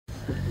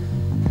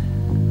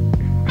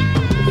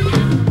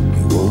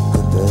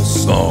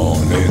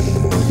phone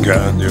and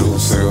got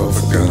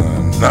yourself a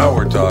gun. Now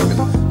we're talking.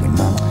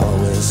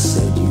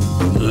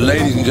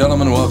 Ladies and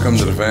gentlemen, welcome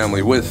to the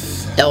family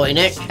with Ellie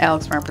Nick,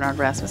 Alex Marpernard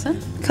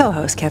Rasmussen,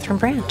 co-host Catherine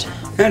Brandt,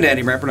 and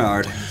Andy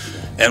Marpernard.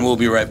 And we'll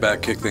be right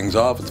back, kick things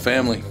off with the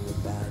family.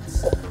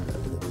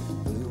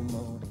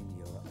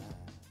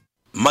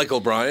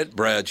 Michael Bryant,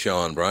 Brad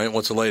Sean Bryant,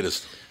 what's the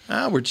latest?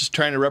 We're just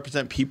trying to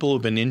represent people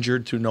who've been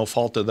injured through no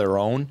fault of their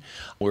own.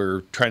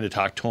 We're trying to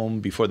talk to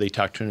them before they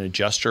talk to an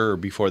adjuster or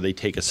before they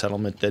take a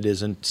settlement that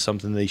isn't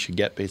something they should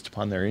get based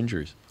upon their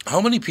injuries. How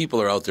many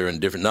people are out there in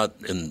different, not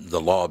in the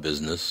law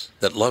business,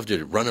 that love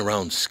to run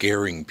around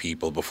scaring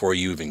people before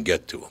you even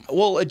get to them?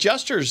 Well,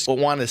 adjusters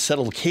want to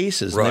settle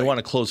cases and they want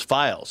to close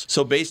files.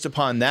 So based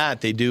upon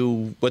that, they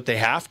do what they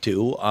have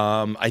to.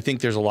 I think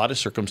there's a lot of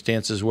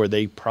circumstances where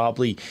they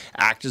probably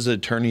act as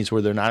attorneys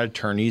where they're not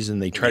attorneys and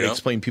they try to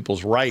explain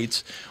people's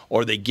rights,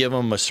 or they give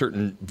them a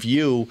certain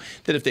view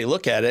that if they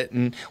look at it,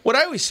 and what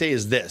I always say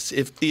is this,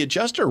 if the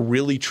adjuster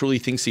really truly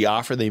thinks the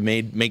offer they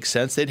made makes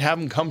sense, they'd have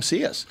them come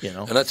see us, you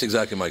know. And that's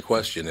exactly my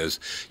question is,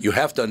 you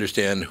have to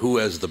understand who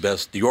has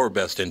your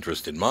best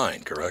interest in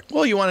mind, correct?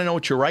 Well, you want to know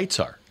what your rights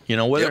are. You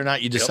know, whether or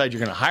not you decide you're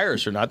going to hire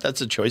us or not,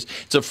 that's a choice.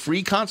 It's a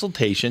free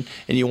consultation,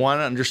 and you want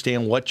to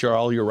understand what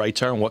all your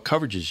rights are and what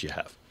coverages you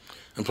have.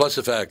 And plus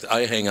the fact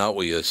I hang out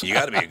with you, so you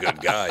got to be a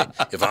good guy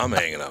if I'm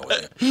hanging out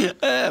with you.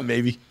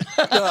 Maybe.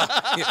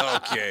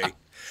 Okay.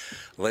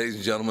 Ladies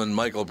and gentlemen,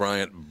 Michael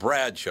Bryant,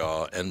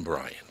 Bradshaw, and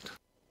Bryant.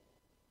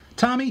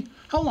 Tommy,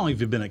 how long have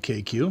you been at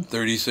KQ?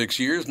 36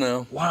 years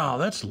now. Wow,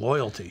 that's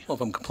loyalty. Well,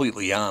 if I'm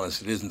completely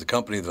honest, it isn't the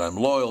company that I'm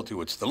loyal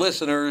to, it's the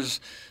listeners.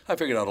 I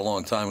figured out a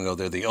long time ago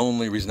they're the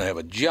only reason I have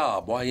a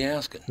job. Why are you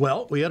asking?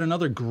 Well, we had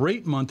another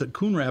great month at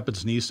Coon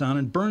Rapids Nissan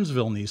and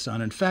Burnsville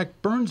Nissan. In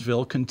fact,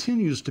 Burnsville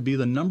continues to be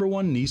the #1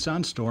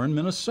 Nissan store in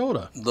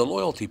Minnesota. The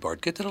loyalty part.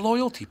 Get to the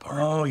loyalty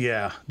part. Oh,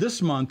 yeah.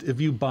 This month, if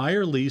you buy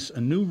or lease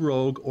a new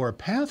Rogue or a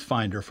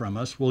Pathfinder from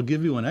us, we'll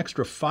give you an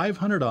extra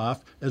 $500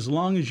 off as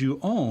long as you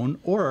own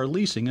or are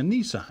leasing a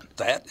Nissan.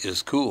 That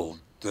is cool.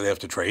 Do they have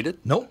to trade it?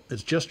 Nope.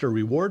 It's just a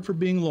reward for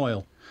being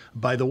loyal.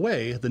 By the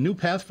way, the new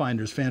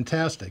Pathfinder is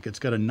fantastic. It's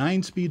got a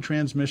 9-speed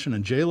transmission,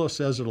 and JLo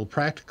says it'll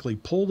practically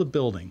pull the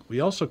building. We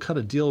also cut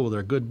a deal with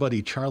our good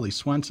buddy Charlie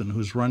Swenson,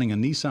 who's running a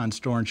Nissan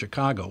store in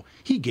Chicago.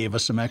 He gave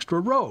us some extra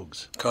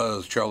Rogues.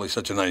 Because Charlie's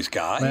such a nice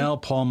guy? Well,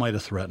 Paul might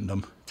have threatened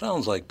him.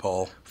 Sounds like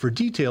Paul. For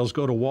details,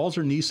 go to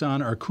Walser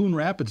Nissan or Coon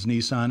Rapids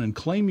Nissan and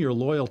claim your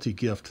loyalty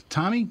gift.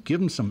 Tommy, give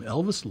him some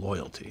Elvis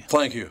loyalty.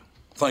 Thank you.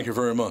 Thank you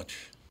very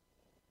much.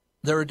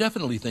 There are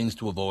definitely things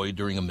to avoid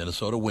during a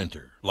Minnesota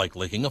winter, like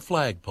licking a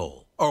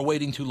flagpole or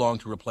waiting too long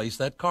to replace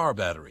that car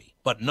battery.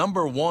 But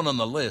number one on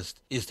the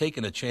list is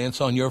taking a chance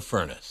on your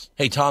furnace.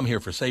 Hey, Tom here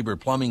for Sabre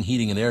Plumbing,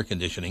 Heating, and Air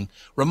Conditioning,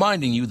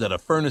 reminding you that a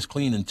furnace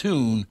clean and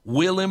tune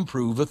will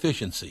improve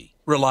efficiency,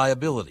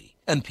 reliability,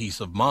 and peace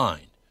of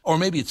mind. Or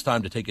maybe it's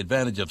time to take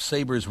advantage of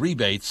Sabre's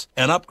rebates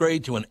and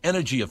upgrade to an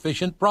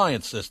energy-efficient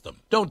Bryant system.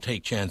 Don't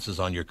take chances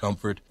on your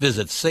comfort.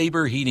 Visit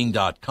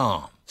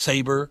SaberHeating.com.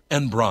 Sabre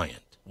and Bryant.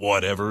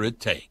 Whatever it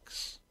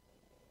takes.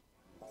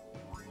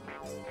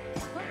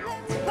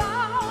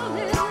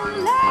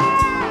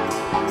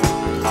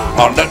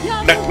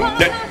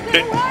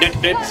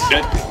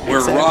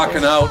 We're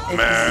rocking out,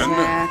 man.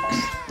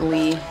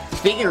 Exactly.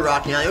 Speaking of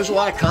rocking out, there's a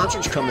lot of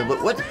concerts coming,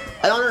 but what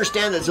I don't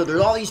understand is, so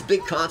there's all these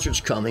big concerts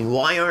coming.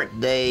 Why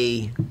aren't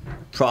they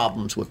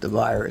problems with the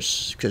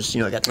virus? Because,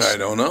 you know, I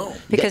don't know.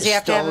 Because you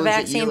have to have a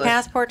vaccine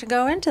passport to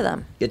go into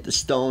them. Get the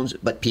stones,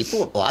 but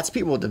lots of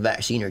people with the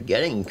vaccine are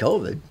getting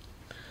COVID.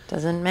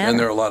 Doesn't matter. And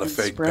there are a lot of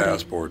fake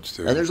passports,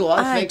 too. And there's a lot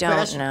of fake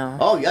passports. I don't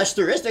know. Oh, yes,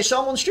 there is. They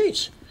sell them on the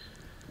streets.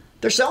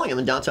 They're selling them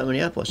in downtown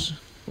Minneapolis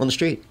on the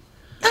street.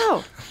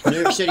 Oh.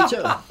 New York City,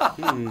 too.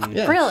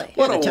 Yeah. Really?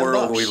 What Yeah, a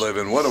world $10. we live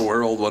in. What a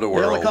world, what a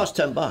world. They only cost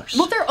 $10.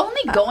 Well, they're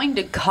only going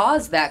to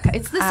cause that.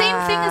 It's the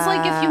same thing as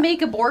like if you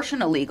make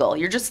abortion illegal.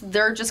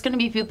 There are just going to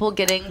be people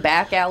getting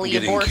back alley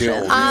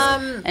abortions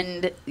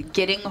and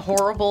getting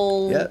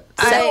horrible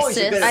Always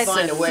sepsis. going to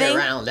find a way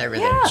around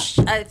everything.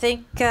 Yeah, I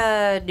think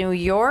New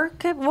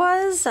York it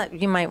was.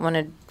 You might want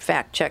to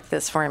fact check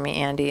this for me,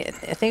 Andy. I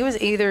think it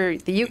was either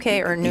the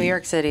UK or New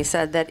York City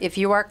said that if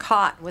you are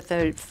caught with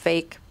a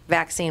fake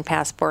vaccine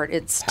passport,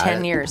 it's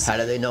 10 years. How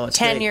do they know it's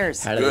fake? 10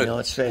 years. How do they know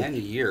it's fake? 10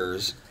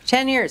 years.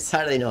 10 years.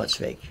 How do they know it's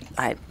fake?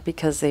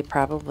 Because they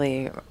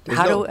probably... There's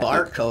no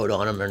barcode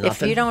on them or nothing.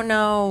 If you don't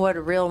know what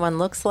a real one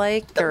looks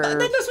like, or...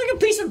 That's like a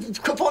piece of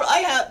photo. I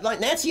have, like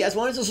Nancy has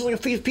one. It's just like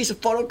a piece of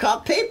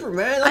photocopy paper,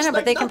 man. That's I know,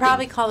 but they nothing. can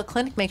probably call the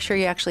clinic, make sure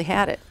you actually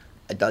had it.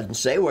 It doesn't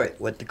say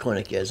what the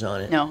clinic is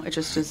on it. No, it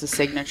just is a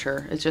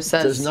signature. It just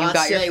says Does not you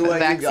got say your where you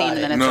vaccine, got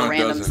it. and then it's No, a it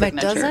random doesn't.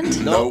 signature. It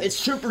doesn't? No, it's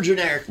super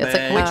generic, man. It's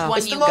like which one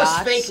it's you the most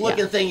got.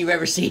 fake-looking thing you've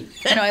ever seen.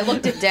 I know. I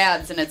looked at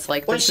Dad's, and it's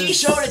like When this she is,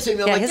 showed it to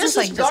me, I'm like, his this is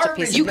like is just a garbage,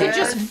 piece of you man. could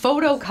just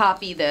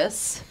photocopy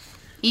this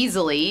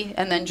easily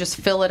and then just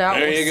fill it out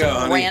There with you go, some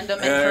honey. random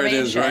There information.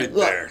 it is right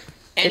Look, there.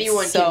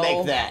 anyone It's can so-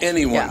 make that.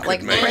 Anyone Yeah, could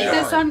like make print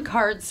that. this on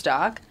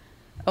cardstock.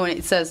 Oh, and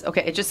it says,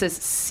 okay, it just says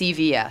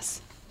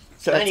CVS.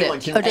 So That's anyone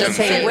it. can. Oh, does it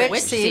say Say which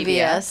which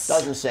CVS?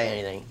 Doesn't say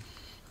anything.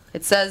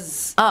 It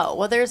says Oh,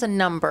 well, there's a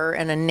number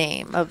and a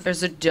name of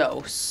there's a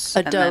dose. a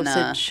and then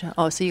dosage.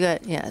 So you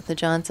got the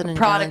Johnson and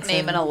product Johnson.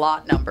 name and a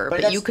lot number.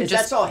 But you could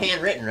that's all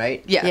handwritten,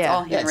 right? Yeah, it's Yeah.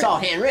 all handwritten. Yeah, it's all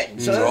handwritten.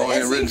 So It's all it's-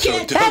 handwritten, you so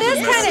can't it tell That is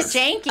doesn't kind matter. of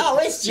janky. Oh,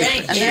 it's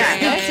janky.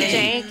 Yeah,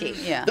 it's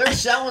janky. Yeah, They're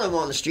selling them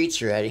on the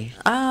streets already.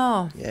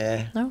 Oh,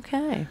 Yeah.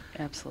 okay.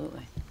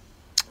 absolutely.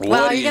 What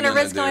Well, are are you going to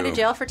gonna risk going to do?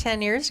 jail for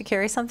 10 years to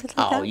carry something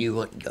like that? Oh, you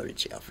wouldn't go to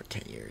jail for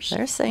 10 years.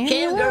 They're saying Can't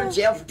you even go will. to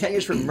jail for 10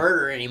 years for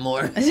murder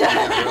anymore.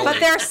 But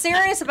they're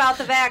serious about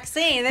the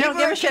vaccine. They don't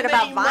give a shit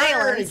about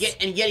violence.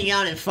 And getting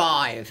out in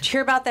 5. Did you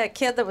hear about that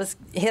kid that was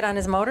hit on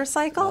his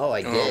motorcycle? Oh,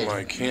 I did.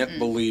 I can't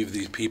believe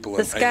these people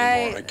This anymore.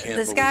 guy, I can't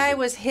this believe guy it.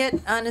 was hit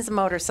on his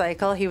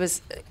motorcycle. He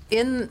was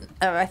in,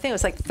 I think it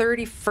was like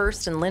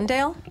 31st and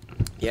Lindale,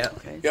 Yeah.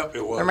 Yep,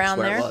 it was. around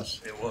Where there. it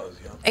was. It was,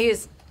 yeah.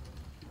 He's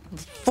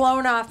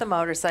flown off the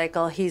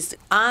motorcycle. He's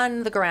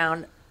on the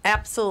ground,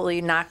 absolutely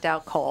knocked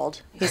out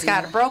cold. He's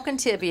got a broken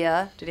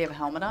tibia. Did he have a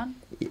helmet on?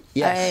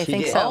 Yes, I he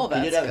think did. so. Oh,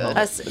 He did that's have a good. helmet.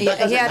 Us- But he, that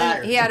doesn't had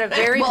matter. he had a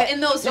very Well, ba- in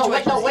those No,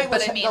 wait, situations, wait,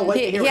 but I no, mean, wait.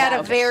 he, hear he had what a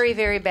happens. very,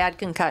 very bad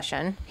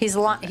concussion. He's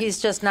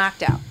just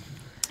knocked out.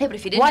 yeah, but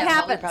if he didn't What have a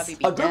helmet, happens? he'd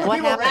probably A be group dead. of What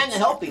people ran happens? to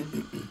help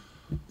him.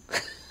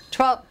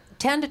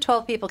 10 to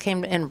 12 people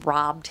came and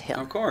robbed him.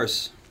 Of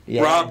course.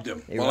 Yeah. Robbed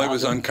him They while he robbed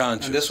was him.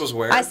 unconscious. And this was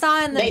where? I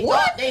saw in the They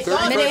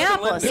thought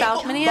Minneapolis, people-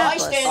 South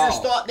Minneapolis. Bystanders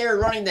Oh. thought they were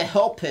running to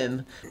help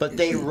him, but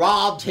they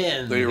robbed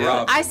him. They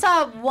robbed him. I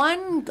saw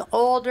one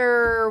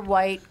older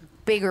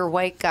bigger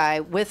white guy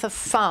with a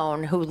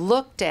phone who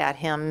looked at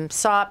him,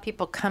 saw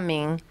people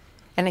coming,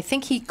 and I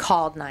think he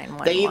called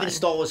 911. They even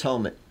stole his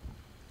helmet.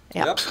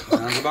 Yep,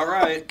 sounds about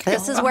right.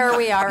 This is where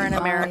we are in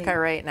America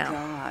right now.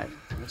 God.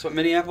 That's what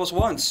Minneapolis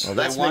wants. Well,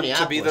 that's they want to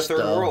be the Minneapolis, third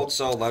though. world,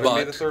 so let them be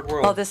But- the third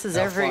world. Well, this is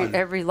Have fun.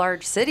 every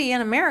large city in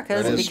America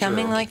That is is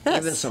becoming true. like this.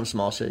 Even some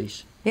small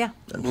cities. Yeah,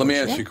 Let me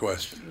ask you a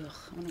question.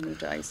 I want to move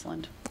to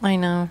Iceland. I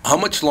know. How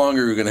much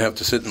longer are you going to have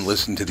to sit and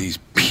listen to these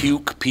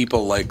puke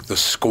people like the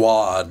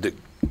Squad that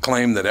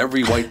claim that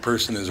every white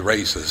person is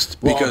racist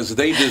because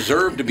they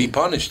deserve to be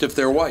punished if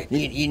they're white?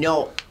 You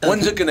know,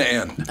 When's it going to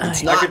end?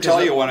 it's I not could tell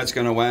because you when it's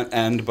going to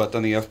end, but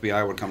then the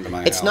FBI would come to my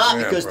house. It's not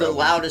Yeah, because the probably.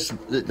 loudest,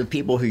 the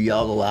people who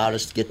yell the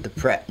loudest get the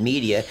prep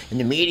media, and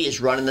the media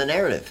is running the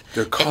narrative.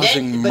 They're And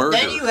causing But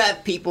then murder. you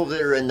have people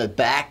that are in the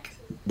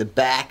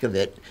back of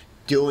it,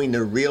 doing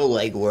the real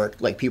legwork,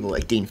 like people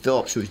like Dean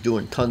Phillips, who's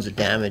doing tons of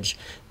damage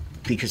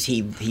because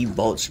he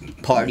votes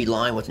party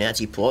line with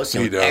Nancy Pelosi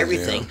He and does,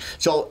 everything. yeah.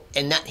 So,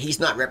 and that he's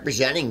not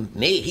representing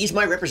me. He's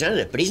my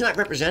representative, but he's not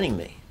representing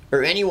me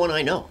or anyone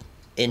I know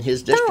in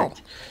his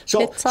district.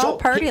 It's all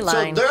party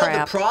line So they're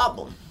crap. the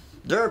problem.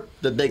 They're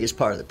the biggest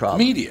part of the problem.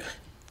 Media.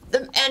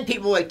 And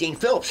people like Dean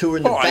Phillips who are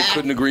in the Oh, I back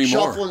couldn't agree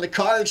more. shuffling the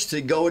cards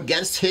to go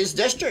against his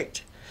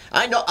district.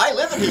 I know I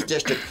live in his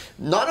district.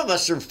 None of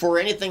us are for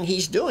anything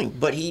he's doing,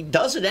 but he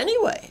does it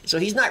anyway. So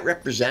he's not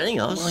representing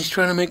us. Well, he's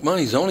trying to make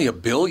money. He's only a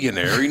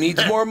billionaire. He needs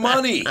more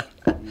money.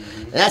 And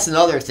that's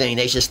another thing.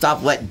 They should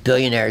stop letting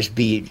billionaires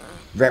be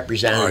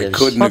representatives. I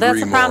couldn't Well, that's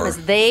agree the problem more.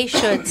 is they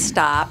should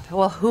stop.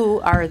 Well,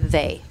 who are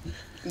they?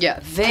 Yeah,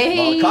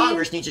 they. Well,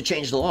 Congress needs to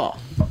change the law.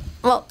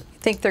 Well,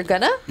 think they're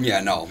gonna?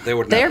 Yeah, no, they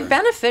would They never.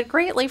 benefit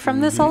greatly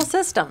from this whole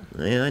system.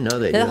 Yeah, I know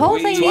they The do. whole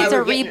thing That's why needs a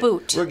we're getting-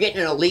 reboot. We're getting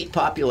an elite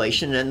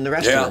population and the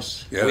rest Yeah. of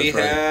us. Yeah, we that's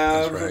right.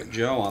 have That's right.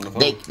 Joe on the phone.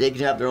 They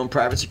can have their own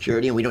private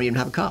security and we don't even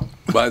have a cop.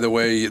 By the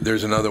way,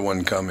 there's another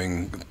one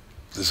coming.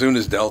 As soon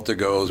as Delta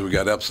goes, we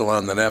got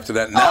Epsilon. Then after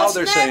that, now it's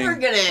they're never saying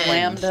gonna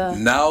end. Lambda.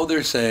 now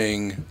they're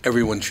saying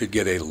everyone should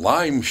get a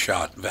Lyme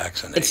shot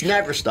vaccination. It's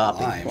never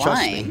stopping. Lyme. Trust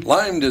Why? me.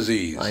 Lyme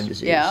disease. Lyme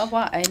disease. Yeah,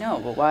 why? I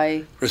know, but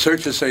why?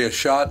 Researchers say a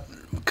shot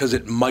because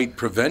it might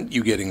prevent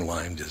you getting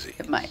Lyme disease.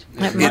 It might.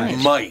 It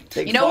might.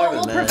 Big You know what pharma,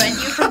 will man. prevent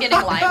you from getting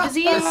Lyme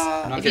disease?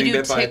 Not If getting you do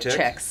bit by a tick tick?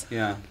 checks.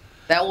 Yeah.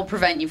 That will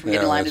prevent you from Yeah,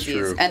 getting Lyme that's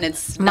disease, true. and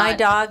it's My not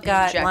dog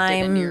got injected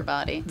Lyme into your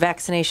body.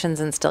 vaccinations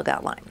and still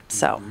got Lyme.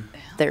 So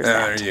there's Ah,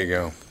 that. there you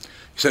go. You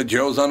said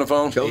Joe's on the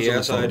phone? Joe's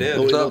Yes, on the I phone. did.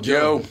 What's Louisville up,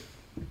 Joe?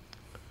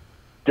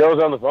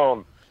 Joe's on the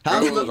phone.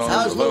 How's, Joe's on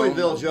how's the phone.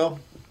 Louisville, Joe?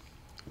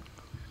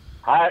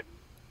 Hot.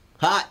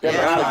 Hot. Yeah,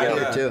 Yeah, hot hot again.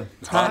 here too.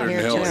 It's hotter than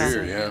here, hell too.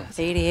 here, yeah.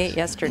 88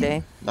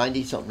 yesterday.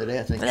 90 something today,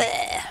 I think.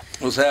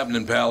 What's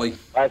happening, Pally?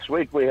 Last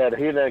week we had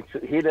heat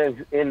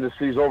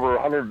indices over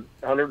 100,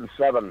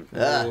 107.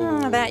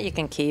 That you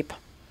can keep.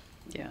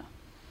 Yeah.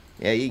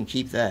 Yeah, you can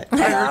keep that. I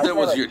heard that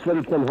was your...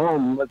 Send some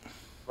home.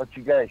 Let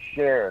you guys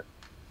share.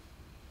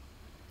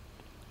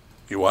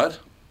 You what?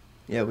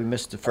 Yeah, we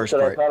missed the I first said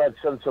I part. thought I'd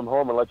send some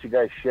home and let you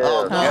guys share.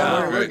 Oh, no,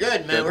 Yeah, we're right.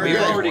 good, man. We're We've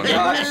good. already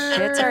got.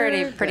 It's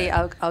already pretty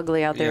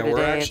ugly out there Yeah, today.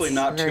 we're actually It's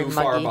not very too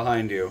far muggy.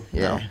 behind you.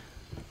 Yeah.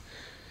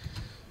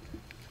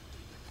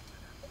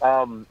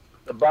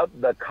 About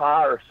the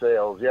car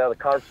sales. Yeah, the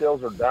car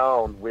sales are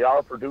down. We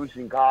are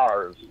producing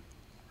cars.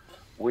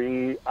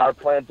 Our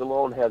plant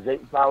alone has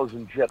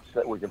 8,000 chips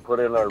that we can put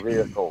in our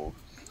vehicles.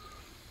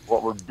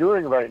 What we're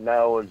doing right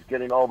now is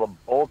getting all the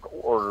bulk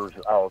orders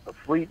out, the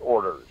fleet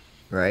orders,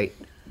 Right.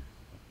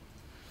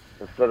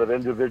 instead of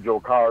individual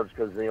cars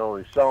because they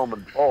only sell them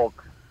in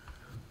bulk.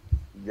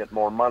 You get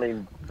more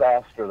money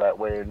faster that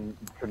way and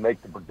to make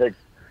the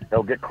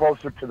get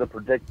closer to the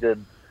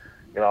predicted,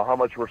 how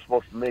much we're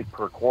supposed to make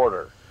per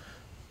quarter.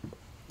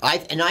 I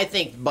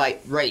think by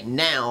right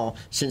now,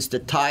 since the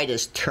tide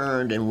has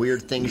turned and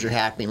weird things are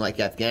happening like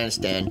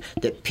Afghanistan,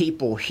 that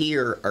people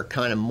here are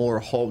kind of more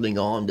holding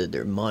on to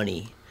their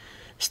money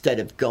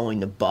instead of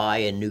going to buy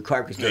a new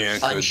car because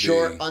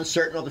they're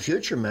uncertain of the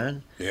future,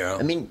 man. Yeah.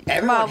 I mean,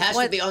 everyone has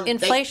to be on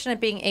inflation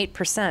at being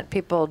 8%.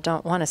 People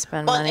don't want to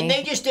spend money. And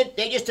they just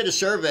did a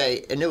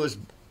survey, and it was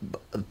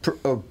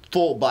a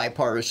full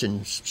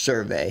bipartisan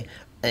survey.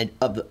 And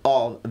of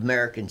all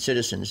American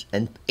citizens,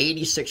 and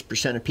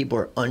 86% of people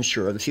are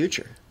unsure of the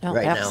future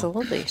right now.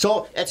 Absolutely.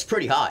 So that's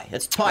pretty high.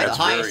 That's probably the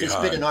highest it's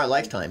been in our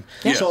lifetime.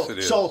 Yes, so, it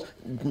is. So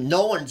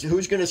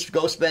who's going to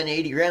go spend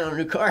 $80,000 on a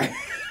new car?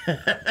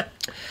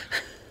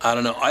 I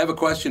don't know. I have a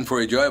question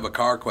for you, Joe. I have a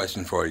car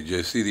question for you. Did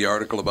you see the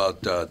article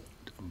about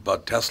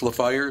Tesla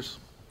fires?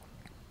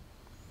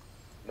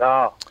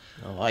 No.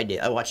 Oh, I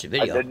did. I watched the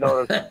video. I did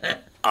notice.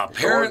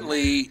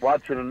 Apparently,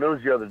 watching the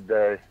news the other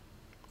day.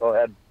 Go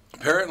ahead.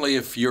 Apparently,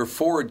 if your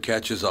Ford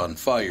catches on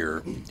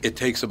fire, it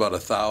takes about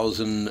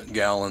 1,000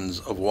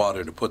 gallons of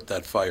water to put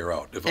that fire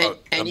out.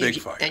 A big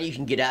fire. And you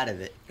can get out of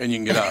it. And you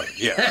can get out of it,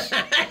 yes.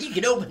 You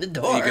can open the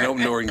door. You can open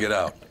the door and get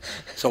out.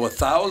 So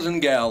 1,000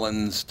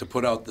 gallons to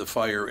put out the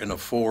fire in a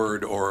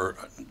Ford or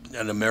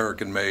an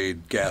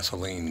American-made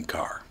gasoline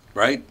car,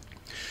 right?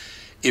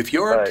 If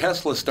your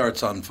Tesla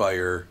starts on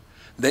fire,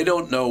 they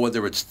don't know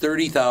whether it's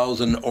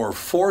 30,000 or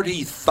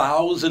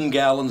 40,000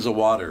 gallons of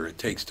water it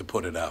takes to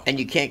put it out. And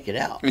you can't get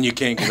out. And you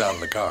can't get out of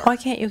the car. Why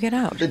can't you get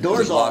out? The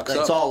door's locked.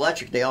 It's all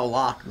electric. They all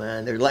lock,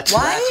 man. They're electric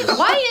latches.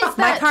 Why is that?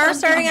 My car's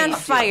starting on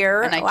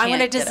fire. And I'm going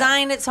to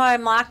design it so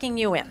I'm locking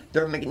you in.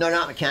 They're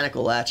not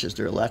mechanical latches.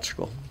 They're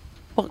electrical.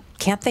 Well,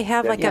 can't they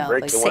have like a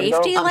break the safety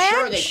window? latch? I'm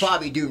sure they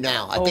probably do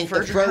now. I think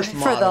the first For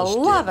models the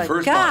love did. of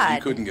First model, God.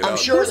 you couldn't get I'm out.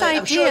 sure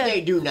idea? they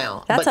do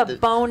now. That's but a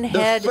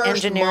bonehead the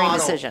first engineering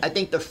model, decision. I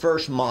think the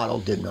first model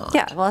did not.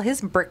 Yeah, well,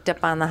 his bricked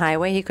up on the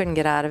highway. He couldn't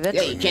get out of it.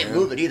 Yeah, you can't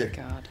move it either.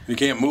 God. You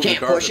can't move Can't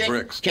the car push to it.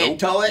 bricks. Can't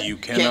tow it. You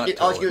cannot can't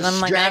tow you're it. I'm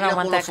like, I dragging don't up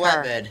want on a that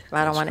car. flatbed.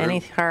 I don't want true. any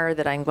car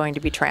that I'm going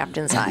to be trapped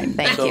inside.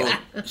 Thank you.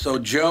 So,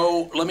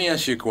 Joe, let me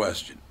ask you a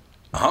question.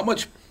 How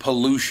much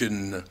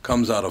pollution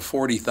comes out of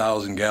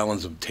 40,000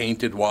 gallons of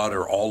tainted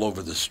water all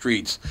over the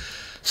streets?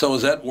 So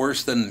is that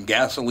worse than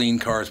gasoline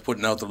cars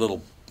putting out the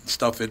little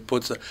stuff it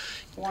puts?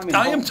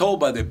 I am told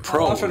by the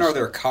pros. How often are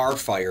there car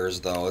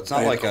fires, though? It's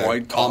not like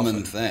a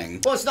common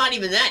thing. Well, it's not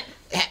even that.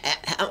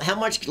 How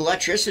much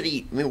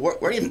electricity? I mean,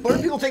 where do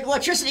people think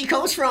electricity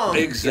comes from?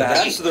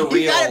 Exactly. That's the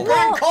You gotta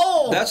burn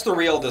coal. That's the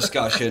real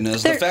discussion,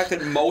 is the fact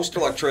that most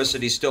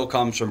electricity still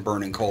comes from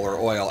burning coal or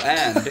oil.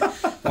 And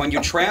when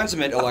you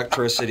transmit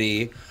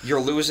electricity,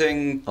 you're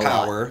losing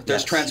power.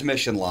 There's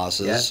transmission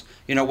losses. Yeah.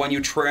 You know, when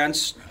you turn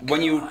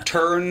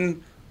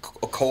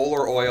coal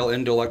or oil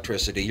into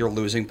electricity, you're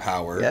losing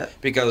power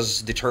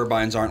because the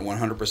turbines aren't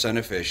 100%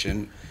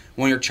 efficient.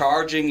 When you're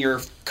charging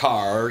your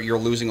car, you're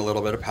losing a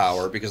little bit of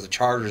power because the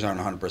chargers aren't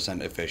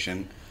 100%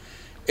 efficient.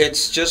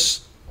 It's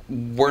just,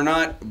 we're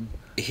not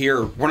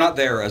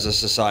there as a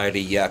society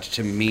yet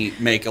to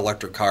make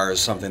electric cars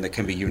something that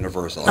can be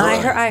universal.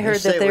 I heard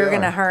that they were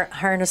going to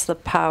harness the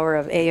power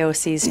of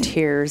AOC's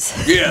tears.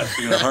 Yes,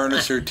 you're going to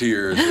harness her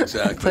tears.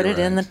 Exactly. Put it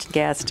in the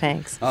gas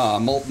tanks.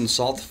 Molten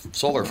salt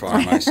solar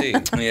farm, I see.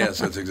 Yes,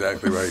 that's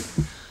exactly right.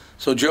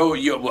 So, Joe,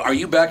 are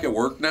you back at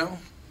work now?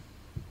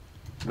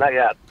 Not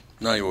yet.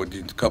 No, a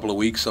couple of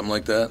weeks, something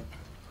like that?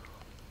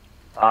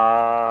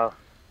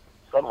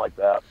 Something like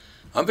that.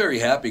 I'm very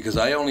happy because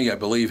I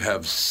believe,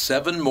 have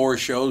 7 more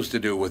shows to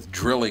do with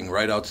drilling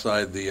right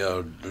outside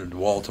the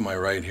wall to my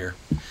right here.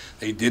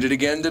 They did it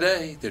again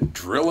today. They're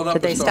drilling up.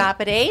 Did they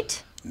stop at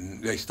 8?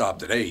 They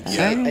stopped at 8.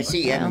 Yeah, Yeah, I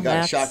see you haven't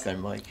got a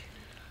shotgun, Mike.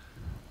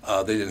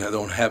 they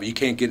don't have. You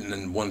can't get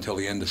in one until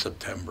the end of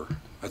September.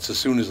 That's as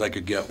soon as I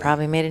could get one.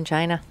 Probably made in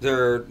China.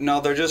 They're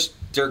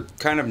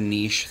kind of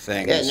niche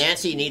things. Yeah,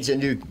 Nancy needs a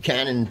new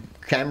Canon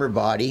camera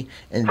body,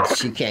 and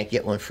she can't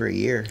get one for a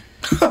year.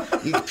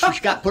 She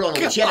got put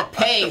on. She had to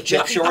pay.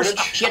 Chip shortage?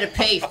 She had to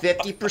pay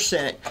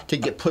 50% to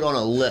get put on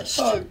a list.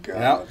 Oh God!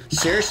 Yeah.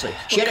 Seriously,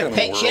 she had to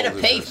pay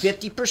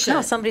 50%.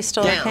 No, somebody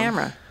stole her down.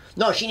 camera.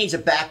 No, she needs a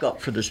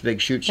backup for this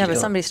big shoot. Yeah, but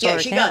somebody stole her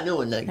she camera. got a new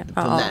one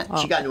from that.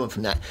 She got a new one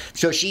from that.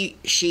 So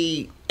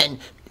she and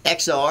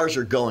XLRs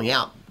are going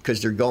out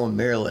because they're going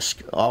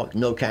mirrorless.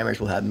 No cameras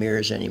will have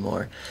mirrors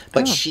anymore.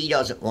 But she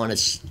doesn't want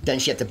to. Then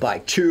she had to buy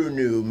 2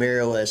 new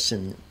mirrorless,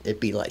 and it'd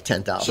be like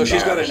 $10,000. So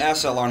she's got an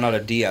SLR, not a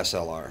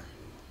DSLR.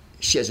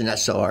 She has an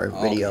SLR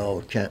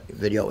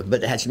video,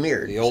 but it has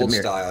mirrored. The old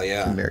style,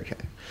 yeah.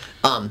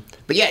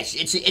 But yeah,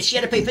 she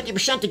had to pay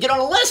 50% to get on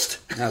a list.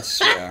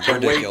 That's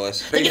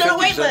ridiculous. To get on a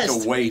wait 50%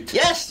 list. to wait.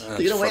 Yes,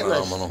 to get on a wait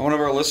list. Phenomenal. One of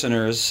our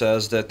listeners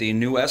says that the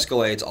new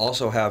Escalades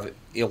also have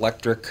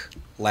electric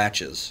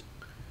latches.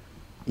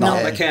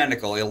 Not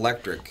mechanical,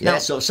 electric. Yeah,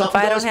 so If something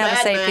I don't goes have a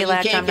bad, safety man,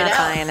 latch, you I'm can't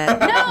not get out.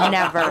 buying it.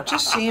 Never. It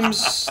just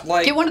seems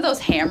like Get one of those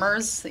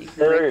hammers that you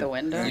can break the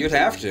window. you'd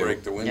have to.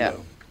 Break the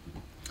window.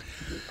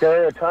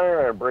 carry a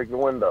tire and break the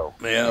window.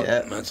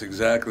 Yeah, that's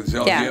exactly.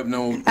 So Yeah. you have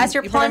no. As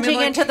you're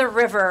plunging into the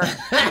river,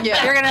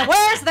 you're gonna.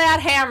 Where's that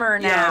hammer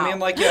now? Yeah, I mean,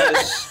 like,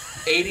 this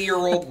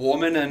 80-year-old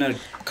woman in a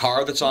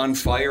car that's on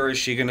fire, is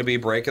she going to be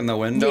breaking the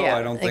window? Yeah,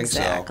 I don't think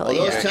exactly.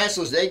 Well, those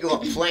Teslas, they go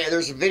up flame.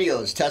 There's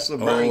videos, Tesla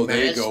burning.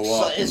 They go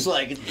up. It's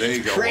like They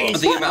go crazy.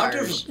 up. The amount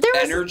of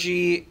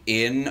energy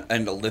in a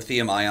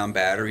lithium-ion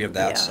battery of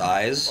that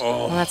size.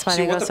 Well, that's why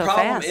See, they go what the so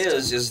problem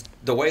fast. is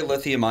the way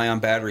lithium-ion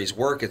batteries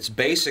work, it's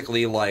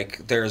basically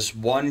like there's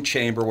one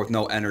chamber with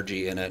no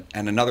energy in it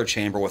and another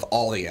chamber with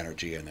all the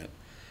energy in it.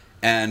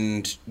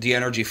 And the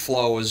energy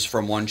flows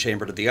from one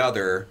chamber to the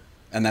other,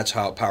 and that's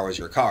how it powers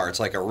your car. It's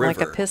like a river.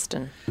 Like a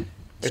piston.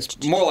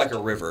 It's more like a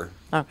river.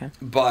 Okay.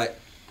 But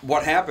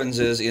what happens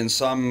is, in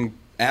some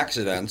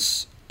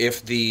accidents,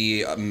 if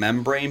the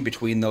membrane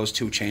between those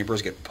two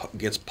chambers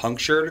gets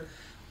punctured,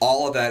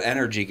 all of that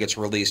energy gets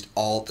released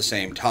all at the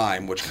same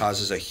time, which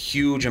causes a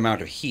huge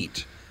amount of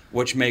heat,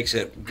 which makes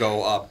it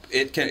go up.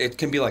 It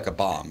can be like a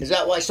bomb. Is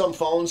that why some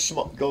phones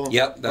go?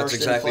 Yep, that's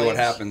exactly what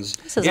happens.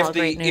 This is all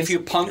great news. If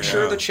you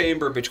puncture the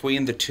chamber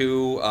between the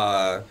two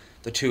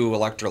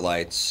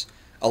electrolytes,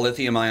 a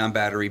lithium-ion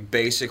battery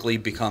basically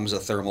becomes a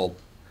thermal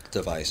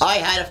device. I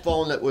had a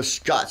phone that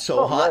got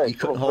so hot you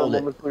couldn't hold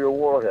it. Nuclear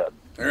warhead.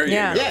 There you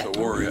go. It's a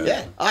warhead.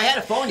 Yeah, I had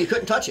a phone. You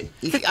couldn't touch it.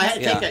 I had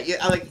to take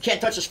that. I'm like, you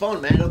can't touch this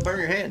phone, man. It'll burn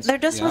your hands. There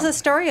just was a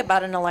story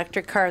about an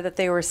electric car that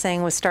they were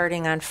saying was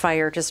starting on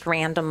fire just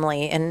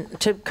randomly, and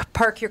to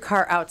park your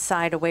car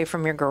outside away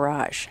from your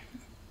garage.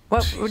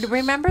 What?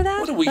 Remember that?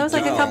 What do we That was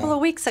like a do? couple of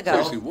weeks ago.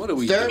 Seriously, what are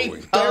we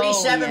doing?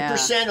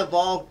 37% of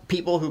all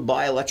people who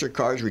buy electric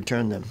cars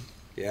return them.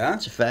 Yeah?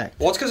 It's a fact.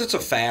 Well, it's because it's a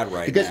fad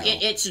right Because now.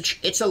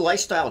 it's a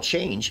lifestyle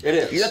change. It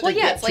is. You have to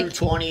get through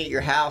 20 at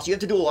your house. You have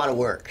to do a lot of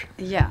work.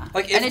 Yeah.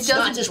 Like, and it's it not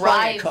doesn't just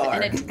buying a drive,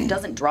 car. and it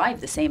doesn't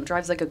drive the same. It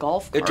drives like a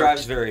golf cart. It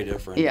drives very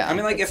different. Yeah, I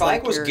mean, like, it's if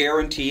like I was you're-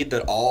 guaranteed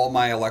that all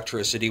my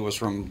electricity was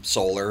from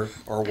solar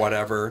or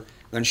whatever,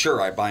 then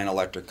sure, I'd buy an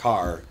electric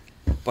car.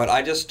 But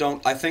I just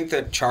don't. I think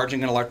that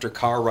charging an electric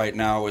car right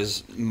now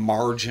is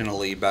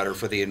marginally better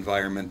for the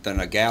environment than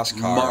a gas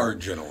car.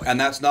 Marginally. And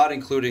that's not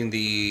including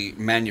the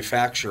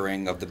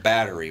manufacturing of the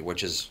battery,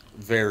 which is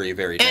very,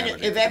 very damaging.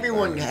 And if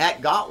everyone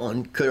had got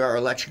one, could our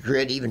electric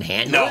grid even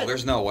handle it? No,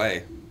 there's no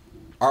way.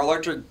 Our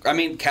electric. I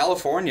mean,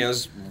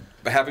 California's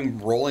having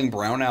rolling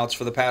brownouts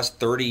for the past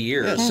 30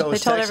 years. Yeah, Yeah, so they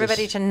is told Texas.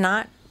 everybody to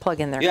not plug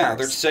in their Yeah, cars.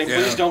 they're saying,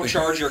 please don't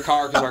charge your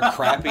car because our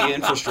crappy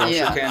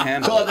infrastructure can't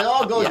handle So if it. it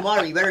all goes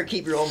modern, you better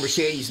keep your own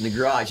Mercedes in the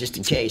garage just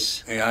in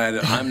case. Hey,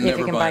 I'm you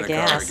never can buying buy a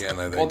car gas. again.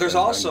 I think. Well, there's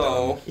I'm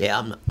also, done. Yeah,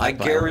 I I'd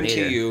buy one guarantee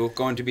either. you,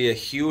 going to be a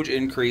huge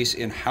increase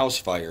in house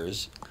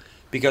fires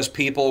because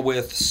people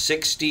with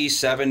 60,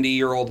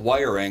 70-year-old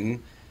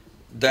wiring,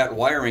 that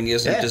wiring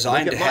isn't Yeah,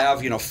 designed look to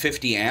at have,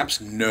 50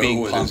 amps No,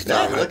 being it is pumped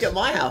not. out. Look at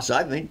my house.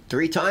 I mean,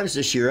 3 times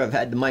this year I've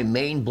had my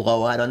main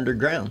blow out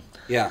underground.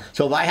 Yeah.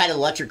 So if I had an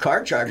electric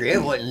car charger,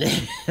 it wouldn't.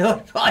 It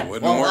would probably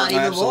Wouldn't blow work. out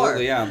even more.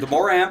 Absolutely, yeah. The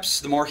more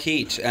amps, the more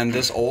heat. And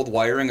this old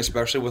wiring,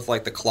 especially with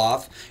like the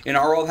cloth. In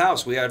our old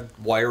house, we had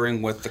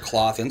wiring with the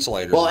cloth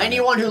insulators. Well, on it.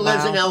 anyone who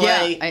lives in LA,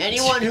 Yeah,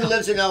 anyone who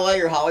lives in LA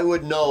or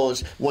Hollywood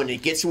knows when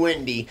it gets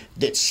windy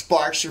that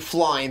sparks are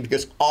flying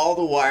because all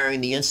the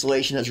wiring, the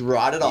insulation has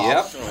rotted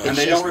off. Yep, It's and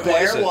they just don't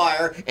replace bare it.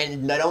 wire,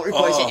 and they don't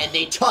replace it, and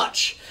they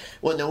touch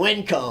when the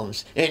wind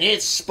comes, and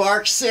it's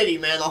Spark City,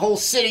 man. The whole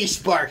city's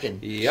sparking.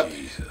 Yep.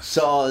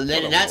 So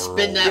then that's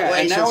been that Yeah, way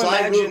and now since I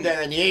imagine- moved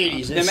there in the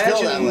 80s, and it's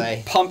still that way.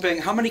 Imagine pumping.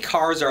 How many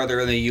cars are there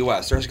in the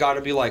U.S.? There's got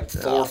to be like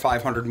 400 or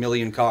 500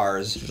 million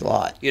cars. There's a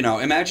lot.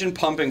 Imagine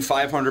pumping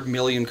 500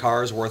 million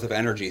cars worth of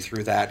energy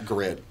through that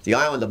grid. The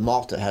island of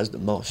Malta has the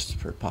most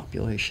per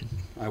population,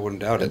 I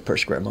wouldn't doubt it. per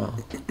square mile.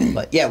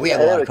 But yeah, we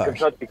have a lot And of the cars.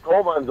 Kentucky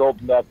coal mines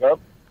opened back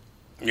up.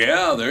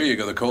 Yeah, there you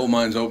go. The coal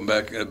mines open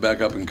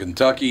back up in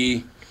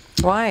Kentucky.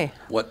 Why?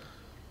 What?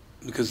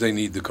 Because they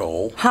need the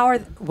coal. How are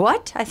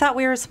what? I thought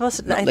we were supposed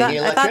to. They need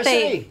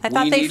electricity. I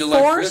thought We they need forced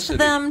electricity.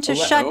 them to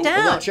Well, shut no,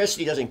 down.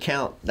 Electricity doesn't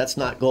count. That's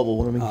not global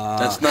warming.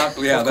 That's not.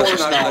 Yeah, of that's course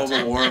not not.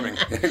 global warming.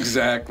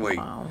 Exactly.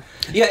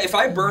 Yeah, if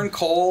I burn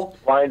coal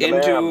Supply and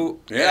demand. into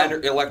Yeah,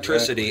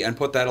 electricity and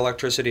put that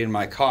electricity in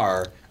my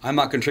car, I'm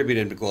not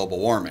contributing to global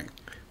warming.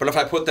 But if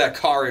I put that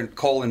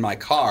coal in my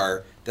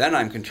car, then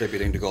I'm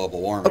contributing to global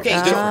warming. Okay,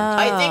 It's different.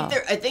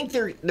 I think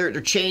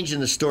they're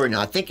changing the story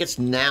now. I think it's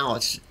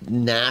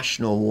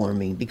national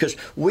warming because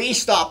we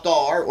stopped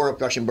all our oil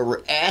production, but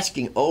we're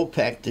asking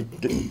OPEC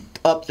to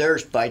up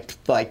theirs by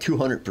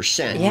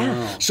 200%.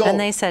 Yeah. So And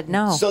they said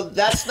no. So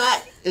that's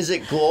not. Is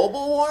it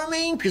global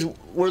warming? Because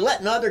we're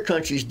letting other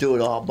countries do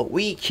it all, but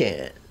we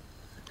can't.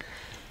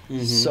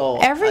 So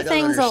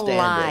everything's I a don't understand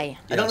lie.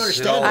 I don't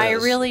understand. I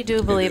really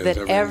do believe that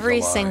every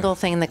a lie. single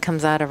thing that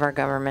comes out of our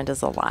government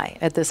is a lie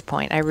at this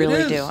point. I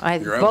really do. You're Both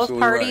absolutely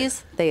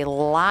parties, they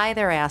lie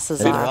their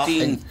asses off.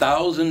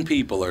 15,000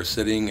 people are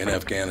sitting in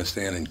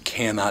Afghanistan and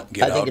cannot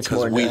get out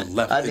because we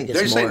left.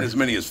 They're saying as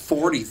many as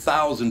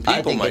 40,000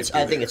 people might be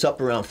I think it's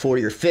up around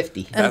 40 or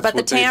 50. But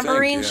the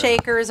tambourine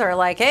shakers are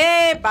like,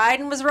 hey,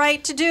 Biden was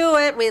right to do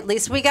it. At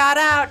least we got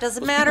out.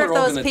 Doesn't matter if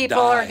those people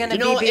are going to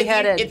be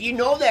beheaded. If you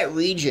know that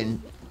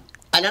region,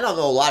 and I don't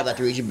know a lot about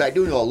the region, but I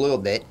do know a little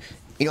bit.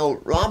 You know,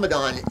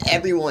 Ramadan,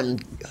 everyone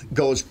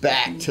goes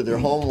back to their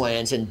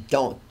homelands and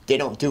they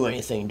don't do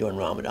anything during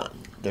Ramadan.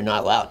 They're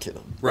not allowed to.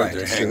 Right.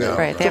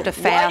 They have to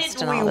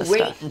fast and all this stuff. Why didn't we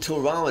wait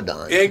until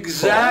Ramadan?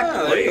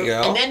 Exactly. There you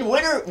go. And then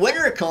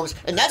winter comes,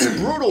 and that's a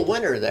brutal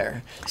winter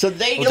there. So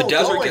they don't the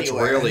desert go gets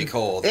anywhere. really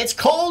cold. It's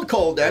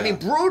cold there. I mean,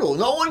 brutal.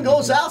 No one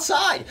goes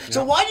outside. Yeah.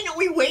 So why didn't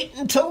we wait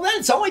until then?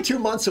 It's only 2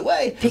 months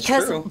away.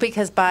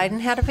 Because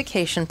Biden had a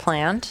vacation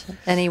planned,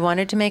 and he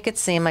wanted to make it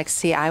seem like,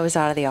 see, I was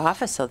out of the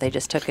office, so they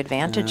just took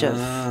advantage of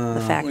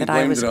the fact that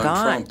I was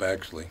gone. Trump,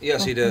 actually.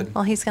 Yes, he did.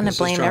 Well, he's going to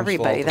blame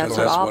everybody. That's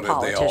what all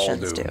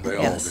politicians do. They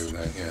all do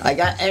that, yeah. I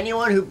got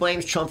anyone who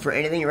blames Trump for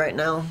anything right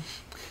now.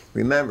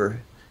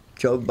 Remember,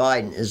 Joe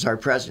Biden is our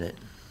president.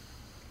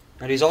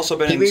 And he's also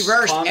been he in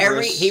reversed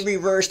Congress. He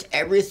reversed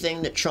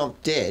everything that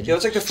Trump did. Yeah,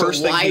 it's like the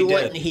first thing he did. Why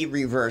wouldn't he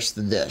reverse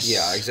this?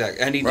 Yeah,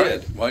 exactly. And he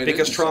did. Why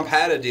because Trump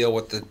had to deal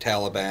with the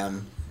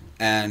Taliban,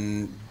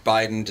 and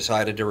Biden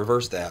decided to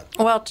reverse that.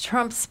 Well,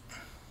 Trump's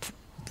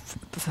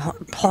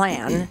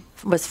plan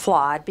was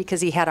flawed because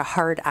he had a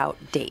hard out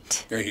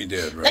date. Yeah, he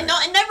did. Right. And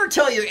never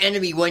tell your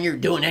enemy when you're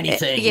doing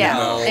anything.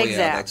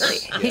 Exactly.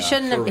 He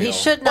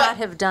should not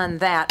have done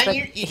that. But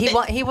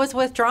he was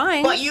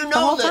withdrawing. But you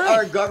know that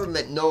our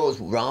government knows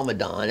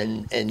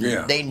Ramadan, and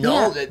they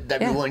know that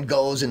everyone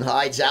goes and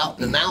hides out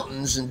in the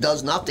mountains and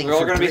does nothing. They're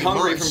all going to be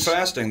hungry from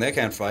fasting. They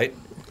can't fight.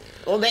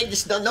 Well,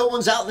 no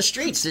one's out in the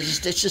streets.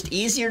 It's just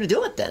easier to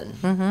do it then.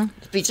 Mm-hmm.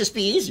 It'd just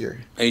be easier.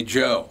 Hey,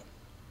 Joe.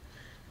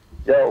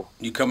 Yo.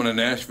 You coming to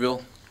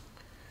Nashville?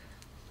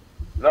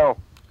 No.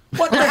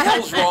 What the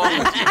hell's wrong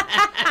with you?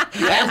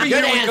 Every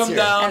year we come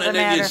down and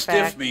then you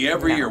stiff me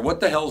every year. What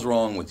the hell's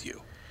wrong with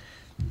you?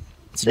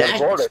 It's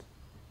Nashville.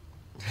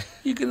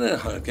 You can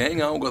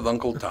hang out with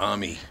Uncle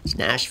Tommy. It's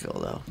Nashville,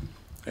 though.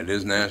 It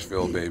is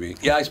Nashville, baby.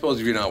 Yeah, I suppose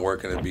if you're not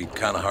working, it'd be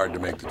kind of hard to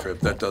make the trip.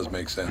 That does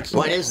make sense.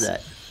 When is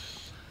that?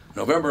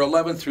 November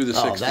 11th through the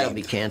 16th. Oh, that'll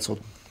be canceled.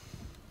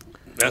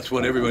 That's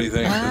what everybody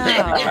thinks. Wow.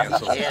 Everything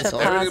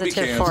will be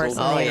canceled.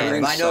 Oh,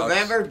 yeah. By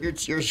November,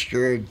 you're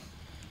screwed.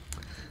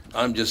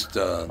 I'm just...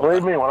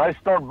 Believe me, when I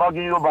start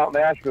bugging you about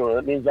Nashville,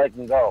 it means I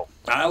can go.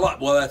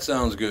 Well, that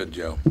sounds good,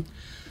 Joe.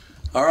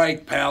 All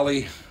right,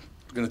 Pally.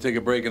 We're going to take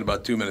a break in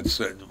about 2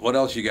 minutes. What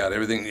else you got?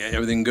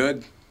 Everything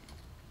good?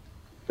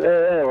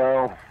 Yeah,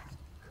 well,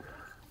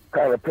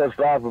 kind of pissed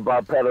off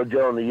about Pedo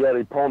Joe and the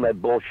Yeti pulling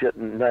that bullshit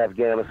in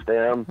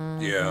Afghanistan.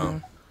 Yeah.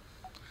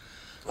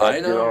 I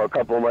know. You know, a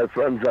couple of my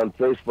friends on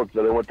Facebook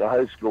that I went to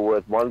high school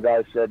with, one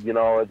guy said,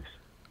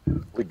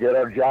 we did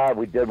our job.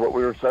 We did what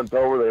we were sent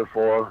over there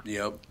for.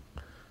 Yep.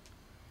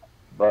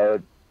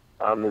 But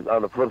on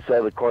the flip side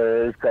of the coin,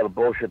 it is kind of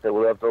bullshit that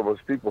we left all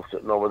those people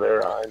sitting over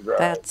there.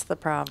 That's the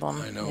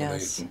problem. I know.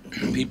 Yes.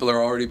 People are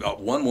already...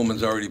 one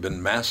woman's already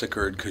been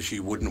massacred because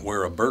she wouldn't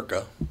wear a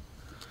burqa.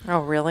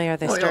 Oh, really? Are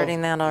they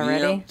starting that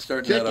already? Yeah,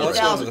 starting that already.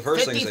 That's one of the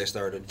first things they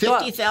started.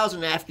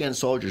 50,000 Afghan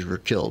soldiers were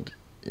killed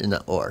in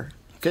that war.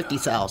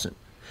 50,000.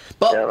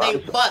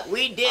 But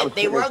we did.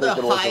 They were the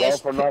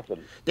highest.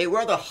 They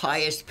were the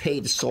highest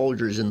paid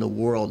soldiers in the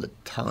world at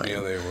the time.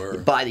 Yeah, they were.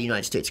 By the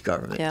United States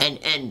government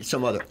and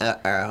some other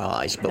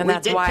allies. But and we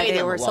that's did why pay they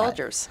them were a lot.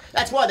 soldiers.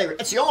 That's why they were.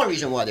 It's the only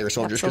reason why they were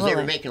soldiers, because they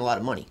were Absolutely. making a lot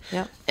of money.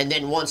 Yep. And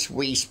then once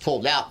we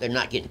pulled out, they're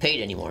not getting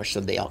paid anymore, so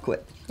they all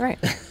quit. Right.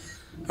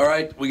 All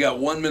right, we got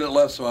 1 minute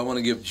left, so I want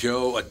to give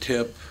Joe a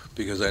tip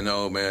because I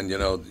know, man,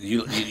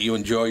 you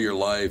enjoy your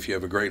life, you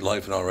have a great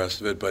life and all the rest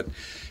of it, but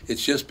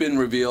it's just been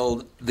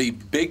revealed the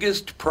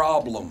biggest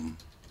problem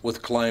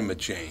with climate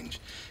change.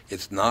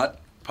 It's not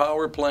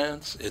power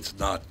plants, it's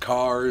not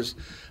cars.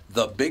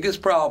 The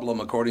biggest problem,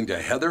 according to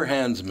Heather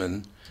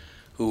Hansman,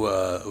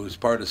 who's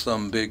part of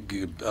some big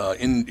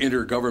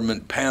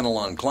intergovernment panel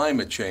on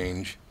climate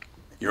change.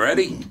 You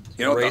ready?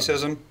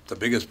 Racism? The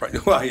biggest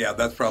problem. Well, yeah,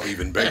 that's probably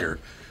even bigger.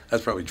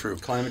 That's probably true.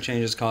 Climate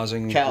change is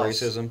causing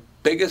racism.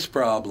 Biggest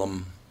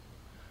problem,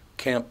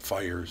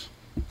 campfires.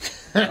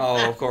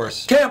 Oh, of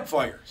course.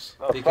 Campfires.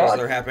 Because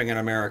they're happening in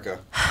America.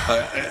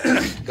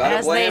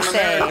 As they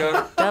say,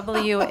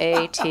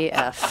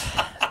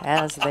 WATF,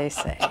 as they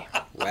say.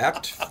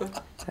 What?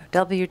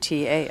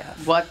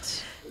 WTAF.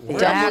 What?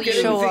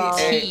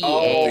 WTAF,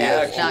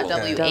 not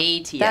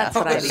WATF. That's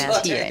what I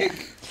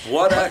meant.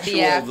 What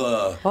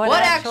actual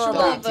What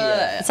actual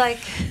It's like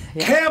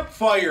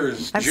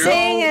campfires, I'm Joe.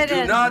 saying it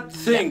Do not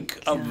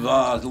think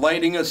of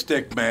lighting a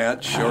stick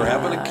match or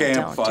having a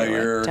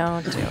campfire.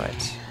 Don't do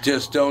it.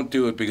 Just don't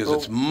do it because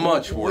it's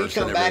much worse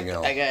than everything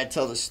else. I gotta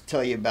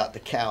tell you about the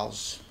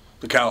cows.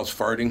 The cows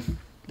farting.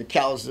 The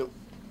cows that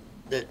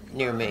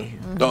near me.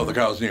 Oh, the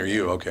cow's near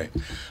you. Okay.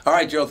 All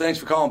right, Joe. Thanks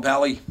for calling,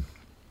 Pally.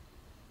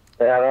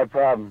 Yeah, no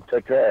problem.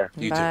 Take care.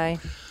 You Bye.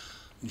 too.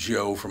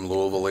 Joe from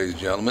Louisville, ladies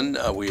and gentlemen.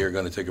 We are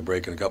going to take a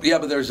break in a couple. Yeah,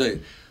 but there's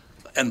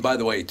and by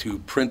the way, to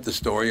print the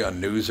story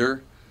on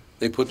Newser,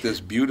 they put this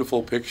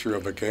beautiful picture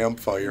of a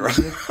campfire.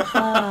 So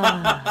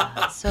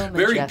majestic.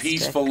 Very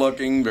peaceful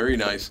looking, very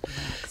nice.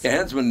 Yeah,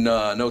 Hansman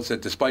notes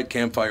that despite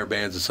campfire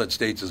bans in such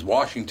states as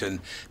Washington,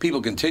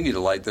 people continue to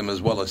light them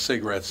as well as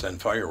cigarettes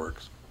and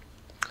fireworks.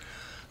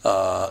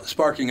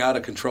 Sparking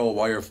out-of-control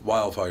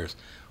wildfires.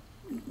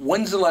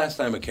 When's the last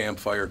time a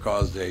campfire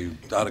caused a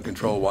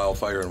out-of-control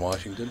wildfire in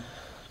Washington?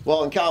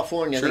 Well, in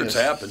California, Sure, I it's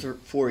think happened.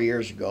 4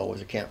 years ago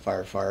was a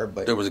campfire fire,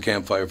 but There was a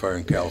campfire fire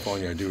in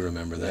California. I do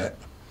remember that.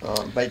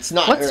 but it's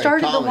not. What very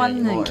started the common one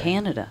anymore. in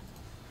Canada?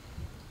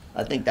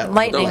 I think that was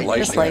Lightning, Lightning,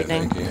 just I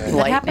lightning. think, yeah.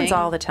 That happens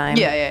all the time.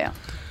 Yeah.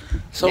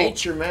 So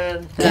nature,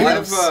 man. And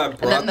I've then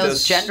brought those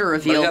this. gender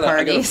reveal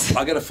parties.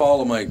 I got to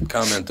follow my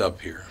comment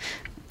up here.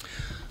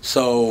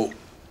 So,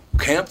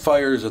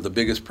 campfires are the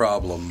biggest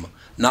problem.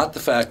 Not the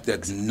fact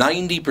that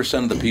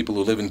 90% of the people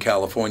who live in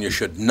California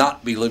should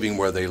not be living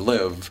where they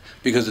live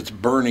because it's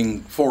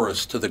burning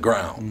forests to the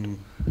ground.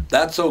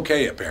 That's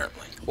okay,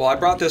 apparently. Well, I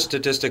brought this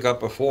statistic up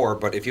before,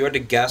 but if you had to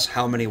guess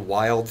how many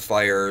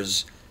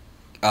wildfires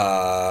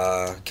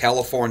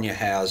California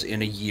has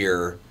in a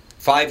year,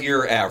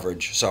 5-year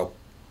average, so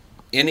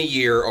in a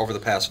year over the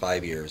past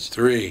 5 years.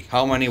 3.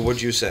 How many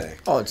would you say?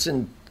 Oh, it's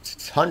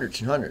hundreds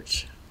and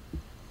hundreds.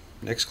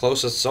 Next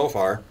closest so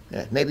far.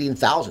 Yeah, maybe even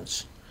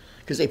thousands.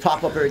 Because they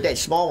pop up every day.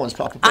 Small ones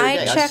pop up every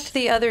day. I checked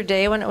the other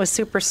day when it was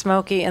super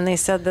smoky, and they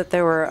said that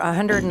there were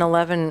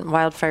 111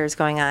 wildfires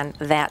going on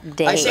that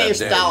day. I say it's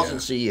That day,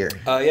 thousands a year.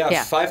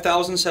 Yeah.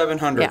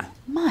 5,700. Yeah.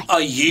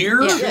 A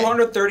year? Yeah.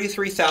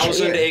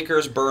 233,000 Yeah.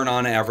 acres burn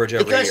on average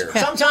every Because year.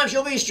 sometimes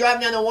you'll be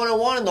driving down the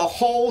 101 and the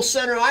whole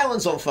center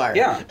island's on fire.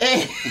 Yeah.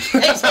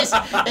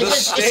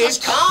 It's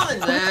just common,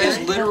 man. Is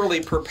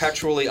literally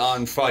perpetually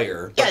on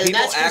fire. Yeah, But and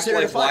people that's act considered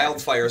like a fire.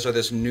 wildfires are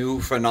this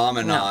new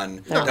phenomenon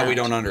No, they're that we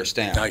not. don't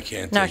understand. I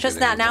can't No, take it's just it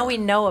that now anymore. we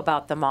know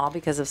about them all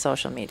because of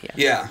social media.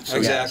 Yeah,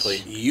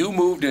 exactly. You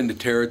moved into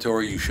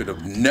territory you should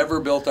have never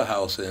built a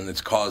house in.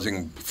 It's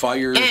causing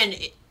fires. And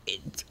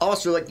it's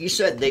also, like you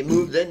said, they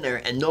moved in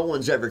there and no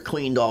one's ever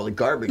cleaned all the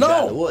garbage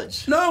out of the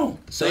woods. No,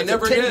 So they it's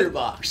never a tinder did.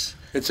 box.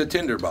 It's a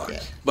tinderbox.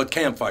 Yeah. But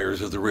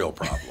campfires are the real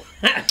problem.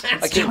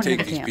 I can't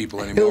take these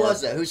people anymore. Who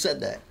was that? Who said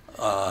that?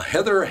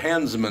 Heather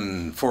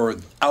Hansman for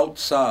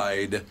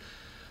Outside,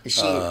 Is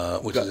she,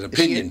 which is an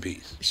opinion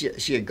piece.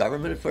 Is she a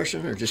government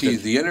person or just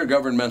She's the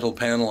Intergovernmental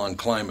Panel on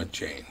Climate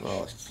Change.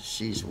 Oh,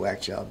 she's a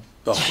whack job.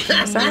 Oh,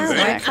 Sounds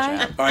like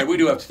all right, we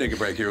do have to take a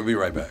break here. We'll be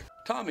right back.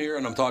 Tom here,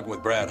 and I'm talking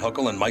with Brad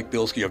Huckle and Mike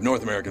Bilski of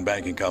North American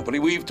Banking Company.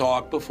 We've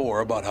talked before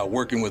about how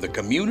working with a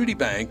community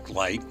bank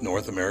like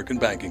North American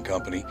Banking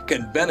Company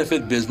can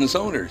benefit business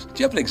owners. Do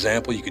you have an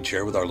example you could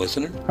share with our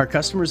listeners? Our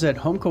customers at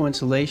Homeco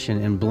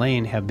Insulation in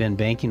Blaine have been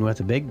banking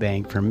with a big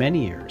bank for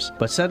many years,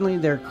 but suddenly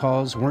their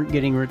calls weren't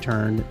getting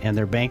returned and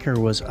their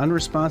banker was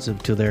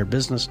unresponsive to their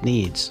business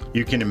needs.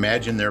 You can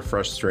imagine their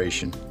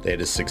frustration. They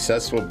had a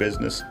successful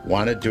business,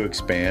 wanted to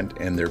expand,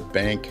 and their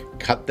bank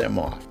cut them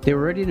off. They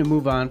were ready to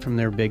move on from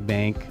their big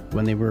bank.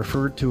 When they were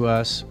referred to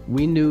us,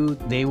 we knew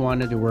they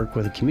wanted to work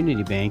with a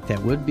community bank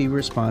that would be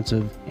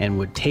responsive and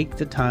would take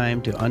the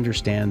time to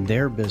understand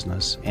their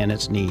business and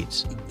its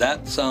needs.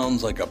 That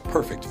sounds like a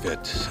perfect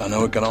fit. I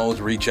know it can always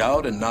reach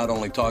out and not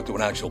only talk to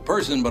an actual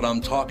person, but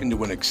I'm talking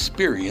to an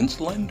experienced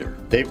lender.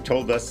 They've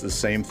told us the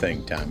same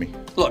thing, Tommy.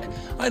 Look,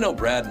 I know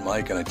Brad and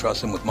Mike, and I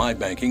trust them with my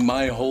banking.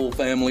 My whole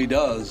family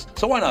does.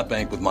 So why not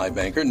bank with my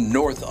banker,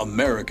 North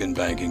American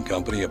Banking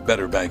Company, a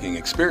better banking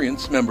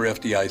experience, member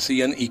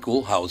FDIC, and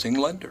equal housing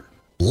lender.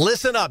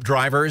 Listen up,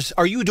 drivers.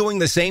 Are you doing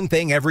the same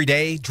thing every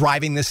day,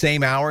 driving the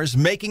same hours,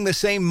 making the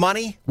same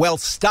money? Well,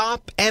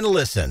 stop and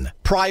listen.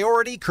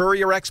 Priority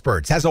Courier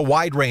Experts has a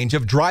wide range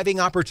of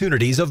driving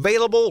opportunities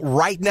available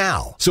right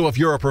now. So if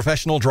you're a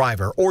professional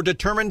driver or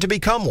determined to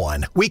become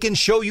one, we can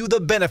show you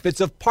the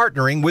benefits of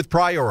partnering with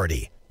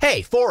Priority.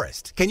 Hey,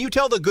 Forrest, can you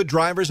tell the good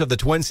drivers of the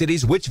Twin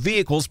Cities which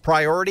vehicles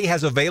Priority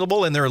has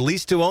available in their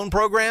lease-to-own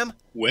program?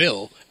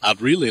 Well, I'd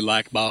really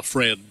like my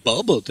friend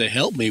Bubba to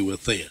help me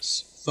with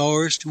this.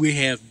 Forrest, we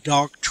have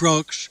dock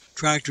trucks,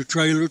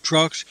 tractor-trailer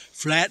trucks,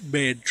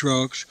 flatbed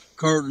trucks,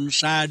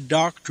 curtain-side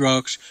dock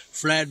trucks,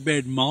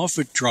 flatbed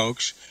Moffett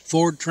trucks,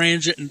 Ford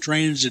Transit and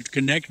Transit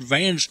Connect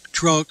Vans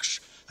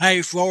trucks.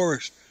 Hey,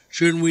 Forrest,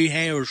 shouldn't we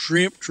have a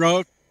shrimp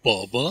truck?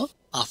 Bubba,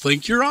 I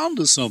think you're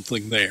onto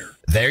something there.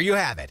 There you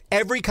have it.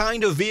 Every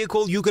kind of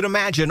vehicle you could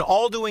imagine,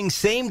 all doing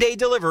same-day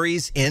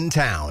deliveries in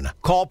town.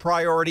 Call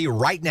Priority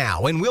right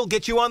now and we'll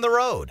get you on the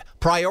road.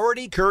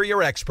 Priority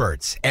Courier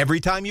Experts. Every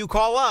time you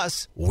call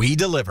us, we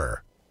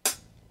deliver.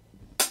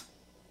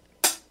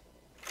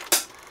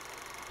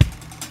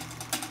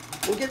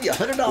 We'll give you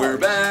 $100. We're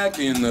back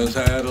in the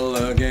saddle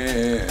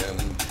again.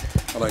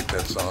 I like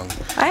that song.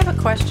 I have a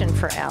question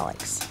for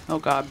Alex. Oh,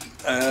 God.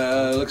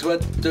 Alex,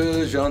 what?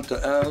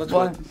 Alex,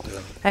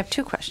 I have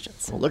two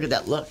questions. Well, look at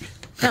that look.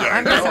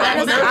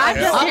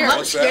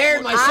 I'm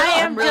scared myself. I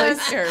am really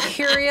just scared.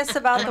 curious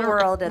about the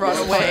world. Run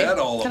away.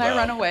 Can I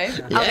run away?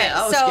 Yeah, Okay,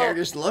 I was scared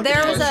just looking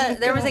at it.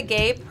 there was a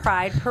gay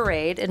pride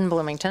parade in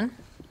Bloomington.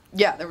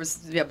 Yeah, there was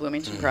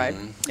Bloomington Pride.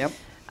 Yep.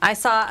 I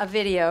saw a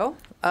video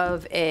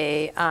of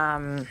a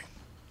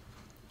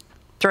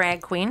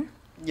drag queen.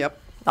 Yep.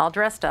 All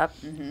dressed up,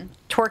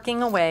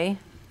 twerking away,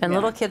 and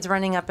little kids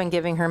running up and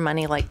giving her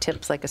money like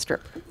tips, like a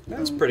stripper.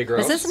 That's pretty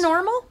gross. Is this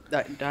normal?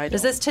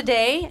 Is this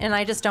today and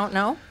I just don't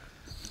know?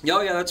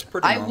 Oh, yeah, that's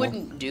pretty normal. I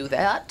wouldn't do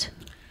that.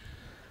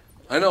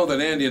 I know that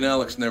Andy and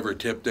Alex never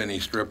tipped any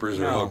strippers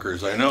or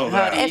hookers. I know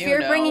that. If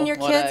you're bringing your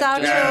kids out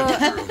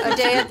to a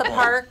day at the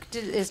park,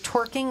 is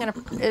twerking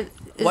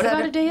What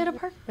about a day at a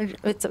park?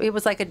 It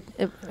was like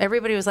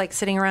everybody was like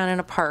sitting around in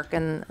a park,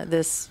 and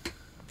this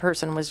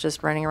person was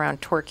just running around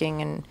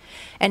twerking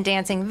and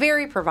dancing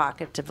very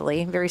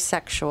provocatively, very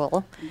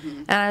sexual.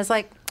 And I was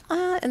like,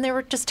 and there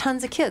were just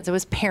tons of kids. It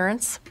was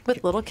parents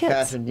with little kids.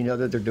 Catherine, you know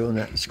that they're doing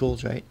that in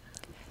schools, right?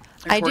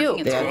 I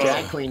do. They have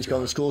drag queens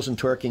going to schools and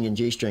twerking in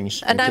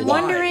G-strings. And I'm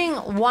wondering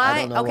why. I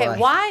don't know Okay,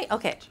 why.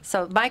 Okay,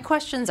 so my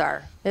questions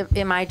are: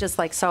 am I just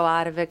like so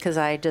out of it because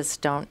I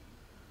just don't?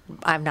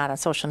 I'm not on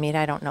social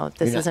media. I don't know if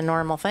this is a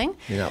normal thing.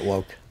 You're not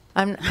woke.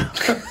 I'm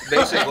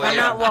basically. I'm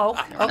not woke.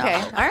 Okay,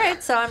 all right.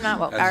 So I'm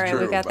not woke. That's all right, true,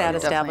 we got that by the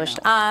way. established.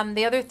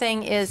 The other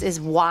thing is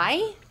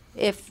why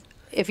if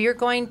you're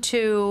going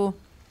to.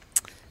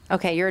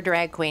 Okay, you're a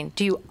drag queen.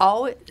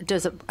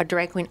 Does a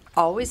drag queen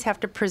always have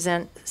to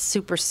present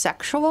super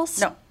sexual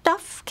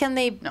stuff? Can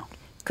they? No.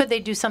 Could they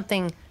do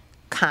something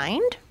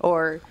kind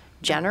or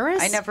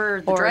generous?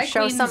 the or drag show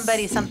queens-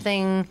 somebody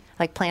something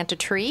like plant a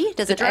tree.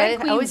 Does The it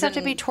drag always queens have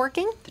to be and-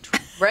 twerking?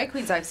 Drag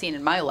queens I've seen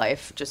in my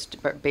life just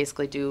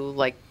basically do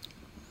like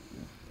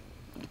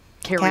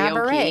karaoke.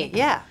 Cabaret,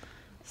 yeah.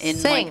 In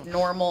Sing. like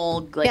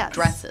normal Yes.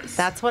 dresses.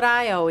 That's what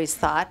I always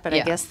thought, but I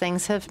Yeah. guess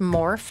things have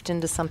morphed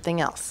into something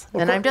else.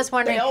 Well, And I'm just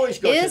wondering, they always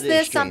go to is the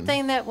this extreme.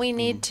 something that we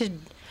need to?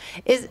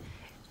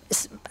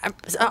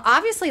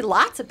 Obviously,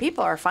 lots of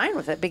people are fine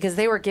with it because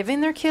they were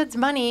giving their kids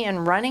money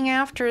and running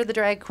after the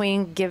drag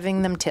queen,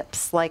 giving them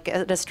tips like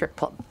at a strip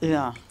club.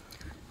 Yeah.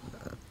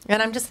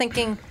 And I'm just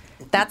thinking,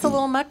 that's a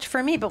little much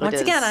for me. But once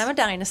is. again, I'm a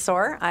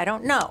dinosaur. I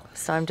don't know.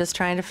 So I'm just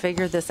trying to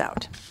figure this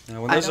out.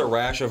 Now, when there's a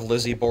rash of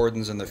Lizzie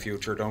Bordens in the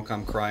future, don't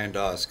come crying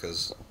to us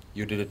because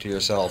you did it to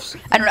yourselves.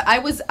 I don't know.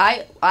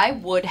 I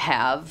would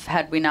have,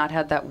 had we not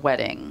had that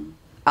wedding,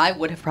 I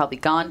would have probably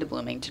gone to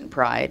Bloomington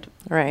Pride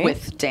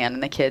with Dan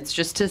and the kids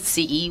just to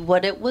see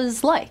what it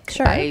was like.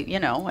 Sure. I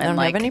don't and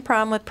have any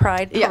problem with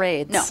pride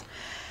parades. No.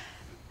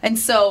 And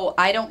so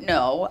I don't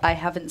know. I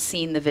haven't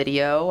seen the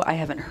video. I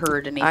haven't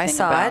heard anything I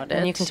saw about it,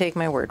 and you can take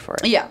my word for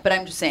it. Yeah, but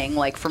I'm just saying,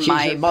 like, from She's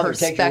my your mother,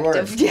 take your word.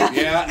 perspective. Yeah.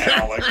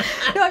 Yeah, Alex.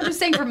 No, I'm just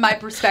saying from my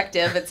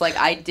perspective, it's like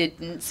I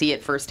didn't see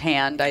it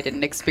firsthand. I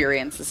didn't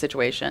experience the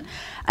situation.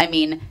 I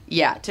mean,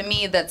 yeah, to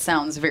me that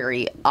sounds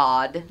very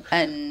odd.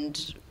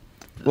 And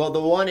well, the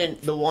one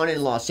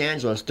in Los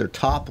Angeles, they're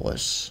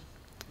topless,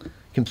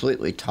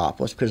 completely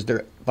topless, because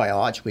they're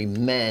biologically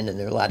men and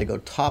they're allowed to go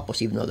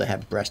topless, even though they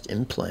have breast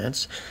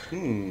implants.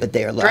 But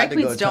they are allowed drag to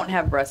go. queens don't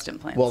have breast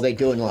implants. Well, they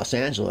do in Los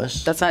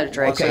Angeles. That's not a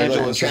drag Okay, queen. well,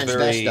 Angeles is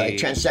very- transvestite,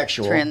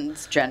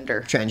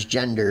 transsexual,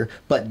 transgender,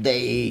 but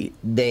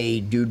they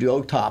do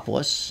go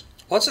topless.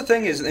 Well, that's the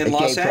thing is, in At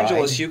Los gay pride.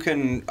 Angeles, you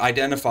can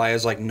identify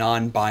as like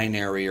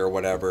non-binary or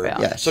whatever. Yeah.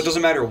 Yes. So it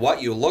doesn't matter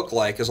what you look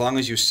like, as long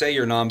as you say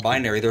you're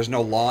non-binary. There's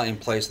no law in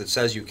place that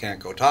says you can't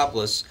go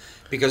topless,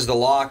 because the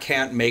law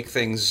can't make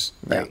things.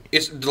 Right.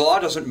 The law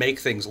doesn't make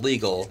things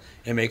legal;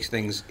 it makes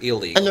things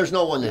illegal. And there's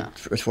no one that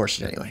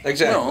forces it anyway.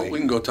 Exactly. No, we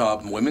can go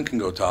top. Women can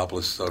go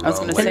topless around. I was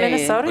gonna like say- In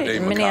Minnesota,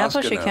 Dave in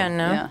Minneapolis, McCosker you can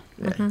now.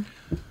 Yeah.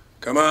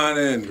 Come on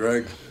in,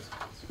 Greg.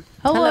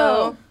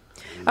 Hello.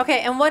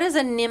 Okay, and what is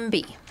a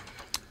NIMBY?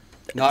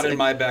 Not in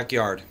my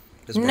backyard.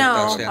 is what that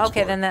No. stands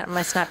Okay, for. then that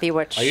must not be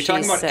what Are you she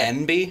talking about said.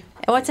 NB?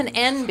 What's an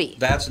NB?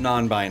 That's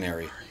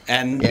non-binary.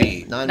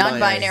 NB.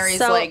 Non-binary is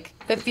So like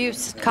if you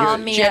call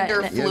me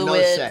gender You're no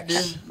fluid.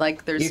 sex.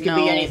 Like there's You can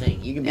no be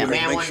anything. You can be a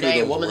man Make one sure day,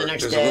 a those woman the work.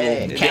 next There's a day,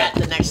 little- a cat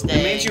the next day.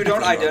 It means you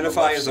don't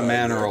identify as a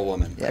man or a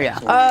woman. Yeah.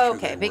 Oh,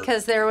 okay.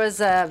 Because there was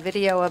a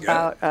video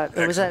about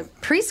it was a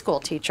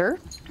preschool teacher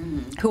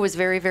who was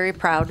very, very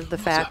proud of the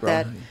fact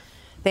that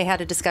they had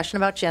a discussion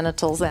about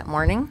genitals that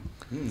morning.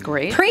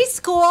 Great.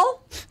 Preschool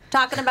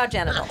talking about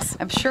genitals.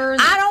 I'm sure.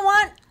 I don't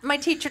want my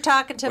teacher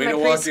talking to Way my to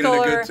walk in at a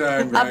preschooler good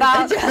time, Greg.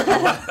 about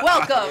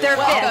welcome. their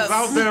welcome. I was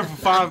out there for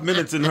 5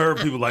 minutes and heard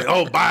people like,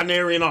 "Oh,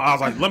 binary," and all. I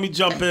was like, "Let me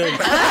jump in.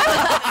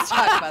 Let's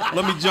talk about that.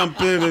 Let me jump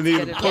in and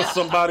either push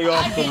somebody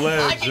off the I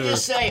ledge." can or...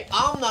 just say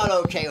I'm not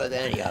okay with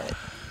any of it.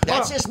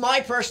 That's just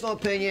my personal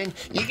opinion.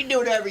 You can do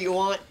whatever you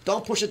want.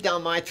 Don't push it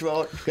down my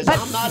throat because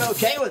I'm not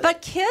okay with it.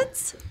 But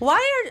kids,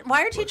 why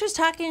are teachers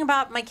talking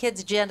about my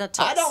kids' genitals?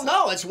 I don't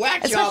know. It's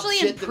whack job Especially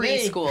in shit to me.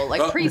 preschool, like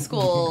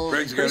preschool.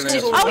 Greg's got an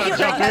preschool answer. Oh, you has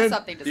know-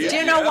 something to say. Do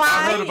you know I why?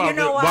 heard about You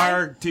know why why?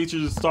 are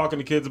teachers talking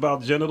to kids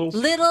about genitals?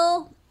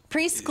 Little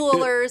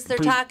preschoolers. They're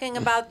talking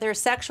about their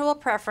sexual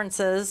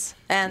preferences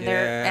and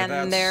their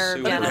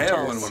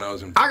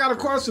genitals. I got a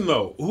question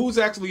though. Who's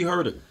actually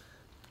heard it?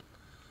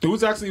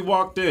 Who's actually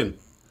walked in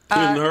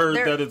and heard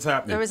that it's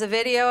happening? There was a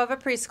video of a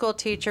preschool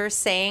teacher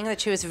saying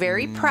that she was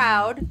very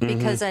proud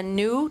because a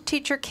new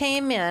teacher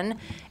came in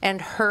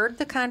and heard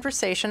the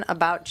conversation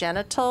about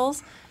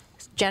genitals,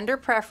 gender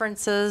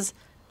preferences,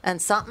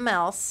 and something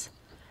else.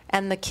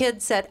 And the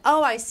kid said,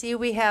 "Oh, I see.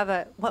 We have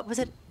a what was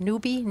it?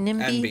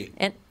 NB.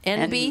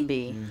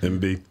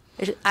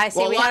 I see.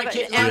 Well, we a lot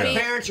have of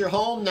parents are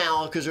home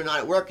now because they're not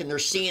at work and they're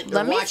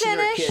watching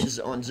their kids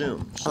on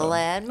Zoom. So.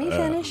 Let me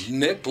finish.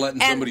 Nick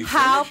letting And somebody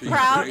how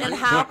finish.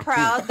 how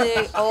proud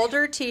the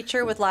older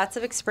teacher with lots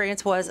of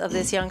experience was of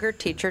this younger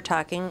teacher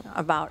talking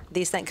about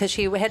these things because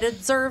she had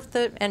observed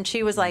and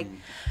she was like,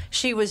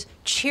 she was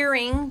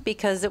cheering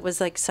because it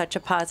was like such a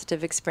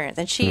positive experience.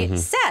 And she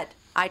said,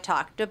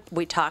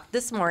 we talked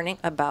this morning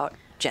about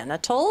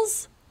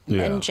genitals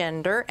and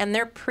gender, and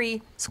they're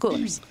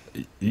preschoolers.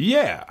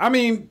 Yeah, I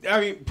mean,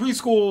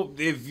 preschool.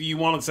 If you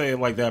want to say it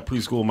like that,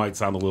 preschool might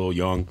sound a little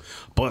young,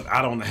 but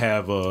I don't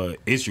have an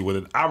issue with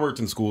it. I worked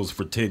in schools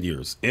for 10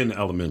 years in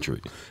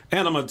elementary,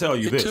 and I'm gonna tell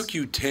you this: it took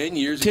you 10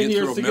 years to get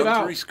through a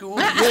military school.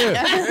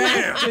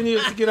 Yeah, 10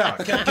 years to get out.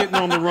 I kept getting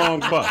on the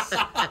wrong bus.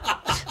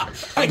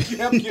 I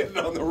kept getting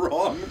on the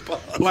wrong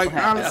bus. Like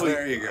honestly,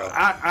 there you go.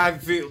 I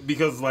feel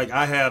because like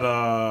I had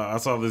I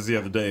saw this the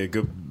other day. A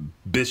good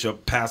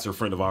bishop pastor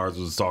friend of ours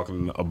was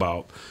talking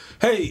about,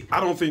 hey, I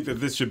don't think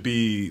that this should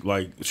be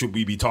like, should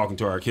we be talking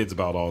to our kids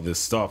about all this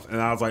stuff? And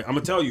I was like, I'm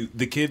gonna tell you,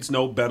 the kids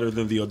know better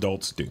than the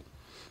adults do.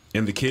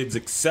 And the kids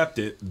accept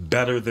it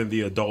better than the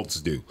adults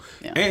do.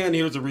 Yeah. And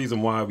here's the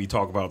reason why we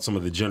talk about some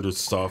of the gender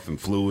stuff and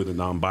fluid and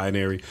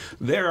non-binary.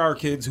 There are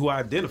kids who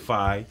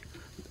identify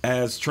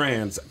as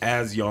trans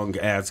as young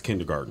as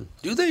kindergarten.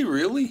 Do they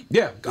really?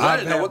 Yeah. I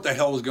didn't know what the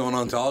hell was going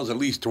on until I was at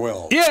least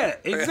 12. Yeah,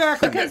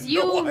 exactly. Because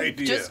you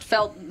just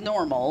felt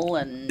normal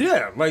and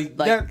like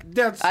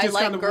that's just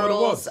kind of girls, what it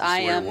was. I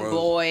am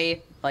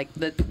boy. Like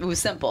it was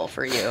simple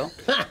for you.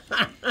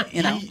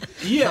 You know?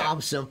 Yeah, I'm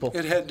simple.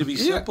 It had to be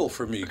simple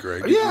for me,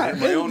 Greg. Yeah,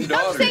 my own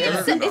daughter. I'm saying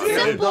it's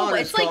simple.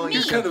 It's like me.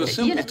 You're kind of a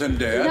simpleton,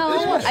 Dad.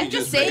 No, I'm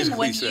just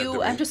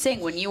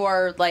saying when you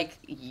are like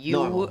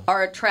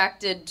are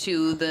attracted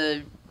to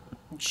the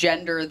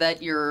gender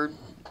that your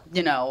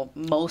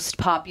most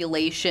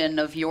population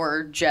of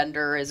your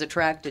gender is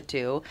attracted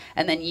to,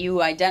 and then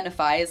you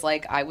identify as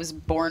like, I was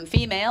born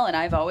female and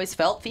I've always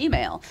felt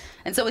female,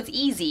 and so it's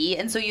easy,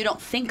 and so you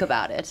don't think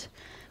about it.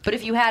 But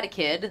if you had a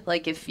kid,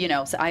 like if,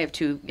 so I have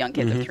two young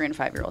kids, a 3- and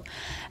 5-year-old.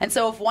 And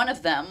so if one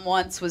of them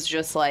once was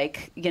just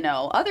like,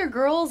 other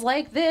girls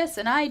like this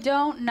and I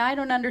don't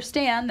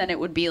understand, then it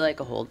would be like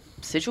a whole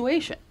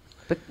situation.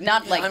 But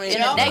not like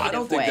in a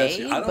negative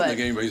way. I don't think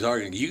anybody's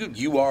arguing.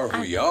 You are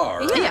who you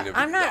are. Yeah,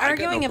 I'm not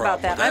arguing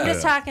about that. I'm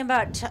just talking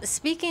about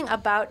speaking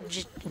about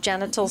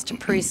genitals to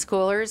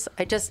preschoolers.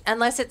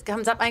 Unless it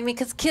comes up,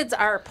 because kids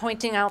are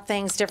pointing out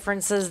things,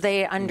 differences.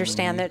 They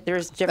understand that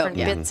there's different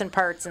bits and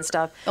parts and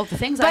stuff. Oh, the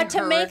things but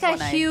to make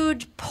a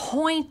huge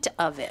point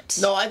of it.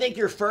 No, I think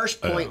your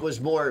first point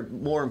was more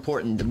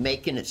important, to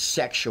making it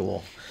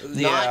sexual.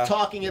 Not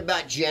talking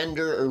about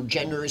gender or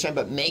gender,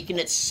 but making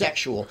it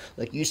sexual.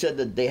 Like you said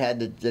that they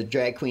had the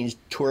drag queens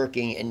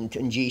twerking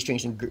and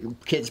G-strings and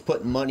kids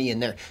putting money in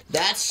there.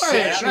 That's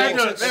sexual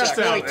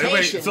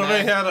exploitation. So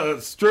they had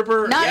a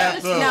stripper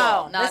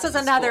this is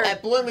another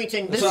at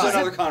Bloomington. This is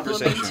another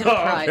conversation. Bloomington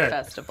Pride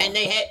Festival. And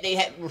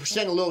they were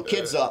sending little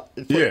kids up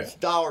to put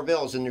dollar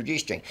bills in their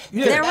G-string.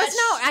 Yeah. There was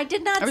I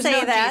did not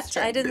say that.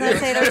 G-string. I did not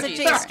say there was a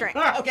G-string.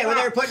 Okay, well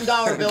they were putting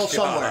dollar bills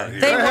somewhere.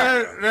 They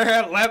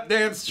had lap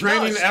dance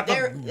training at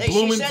the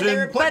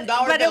Bloomington.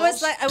 But it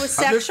was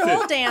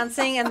sexual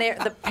dancing, and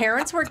the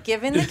parents were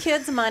giving the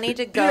kids money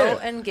to go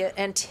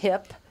and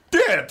tip.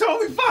 Yeah,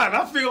 totally fine.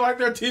 I feel like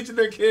they're teaching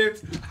their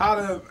kids how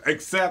to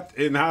accept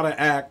and how to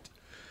act.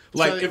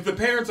 Like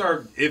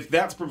if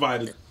that's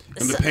provided,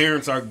 and the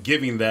parents are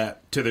giving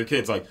that to their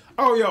kids, like,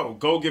 oh, yo,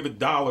 go give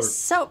 $1.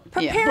 So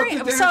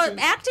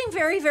acting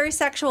very, very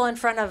sexual in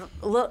front of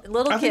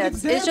little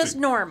kids is just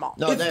normal.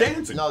 No,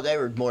 dancing. No, they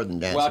were more than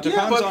dancing. Well, it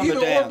depends on the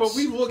dance. But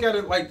we look at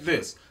it like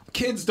this.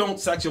 Kids don't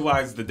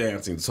sexualize the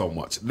dancing so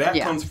much. That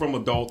comes from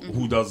adult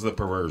who does the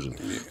perversion.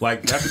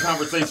 Like, that's a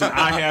conversation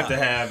I had to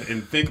have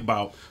and think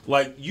about.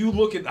 Like, you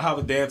look at how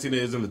the dancing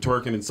is and the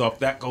twerking and stuff,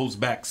 that goes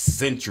back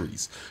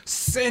centuries.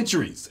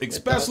 Centuries,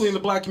 especially in the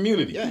black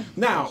community. Yeah.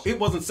 Now, it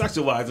wasn't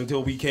sexualized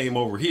until we came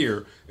over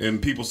here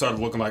and people started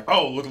looking like,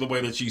 oh, look at the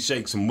way that she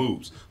shakes and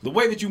moves. The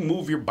way that you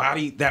move your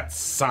body, that's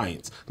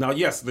science. Now,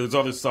 yes, there's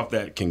other stuff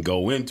that can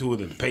go into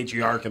it and the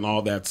patriarch and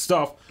all that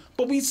stuff,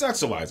 but we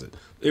sexualize it.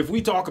 If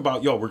we talk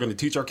about, we're going to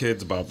teach our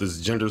kids about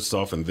this gender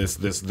stuff and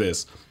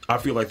this, I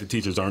feel like the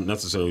teachers aren't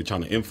necessarily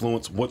trying to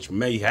influence, which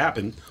may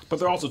happen, but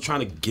they're also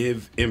trying to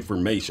give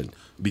information.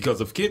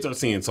 Because if kids are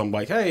seeing something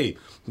like, hey,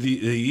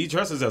 he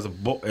dresses as a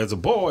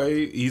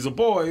boy, he's a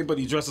boy, but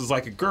he dresses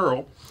like a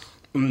girl,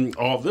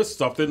 all this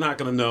stuff, they're not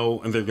going to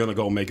know, and they're going to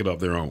go make it up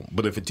their own.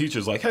 But if a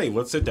teacher's like, hey,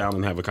 let's sit down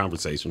and have a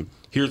conversation.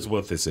 Here's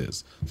what this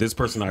is. This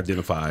person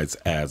identifies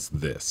as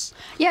this.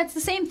 Yeah, it's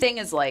the same thing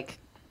as, like,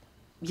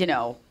 you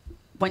know,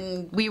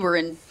 when we were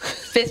in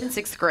 5th and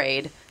 6th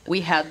grade,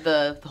 we had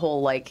the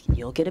whole, like,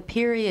 you'll get a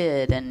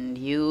period and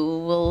you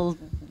will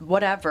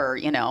whatever,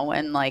 you know,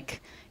 and,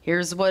 like,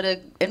 here's what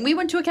and we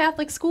went to a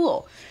Catholic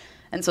school.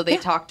 And so they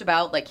talked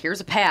about, like,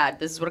 here's a pad.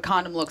 This is what a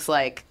condom looks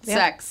like.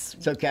 Sex.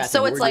 So, Kathy,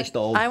 so it's like,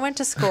 I went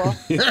to school.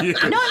 No,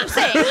 I'm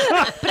saying.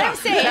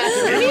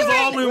 It was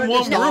all in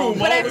one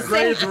room. All the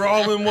grades were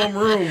all in one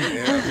room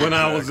when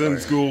I was in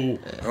school.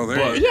 We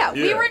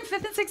were in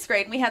 5th and 6th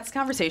grade, and we had this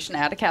conversation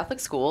at a Catholic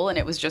school, and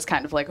it was just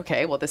kind of like,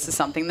 okay, well, this is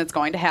something that's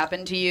going to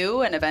happen to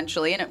you, and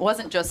eventually, and it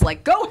wasn't just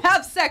like, go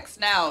have sex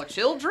now,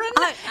 children.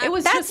 It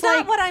was that's just not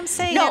like, what I'm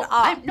saying no, at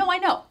all. I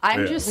know.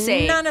 I'm just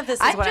saying. None of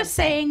this is I'm what just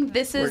I'm saying.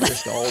 This is. We're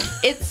just old.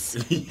 It's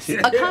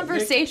a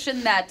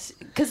conversation that,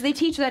 because they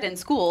teach that in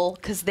school,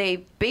 because they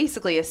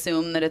basically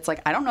assume that it's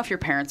like, I don't know if your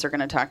parents are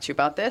going to talk to you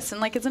about this,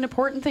 and like it's an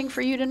important thing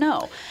for you to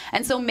know.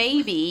 And so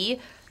maybe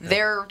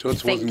they're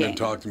Toots thinking. wasn't going to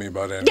talk to me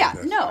about any Yeah, of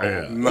this. no,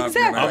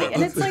 exactly.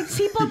 And it's like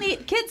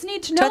kids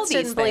need to know Toots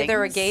these didn't believe there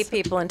were things. gay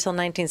people until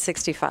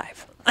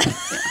 1965.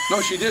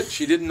 No, she did.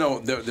 She didn't know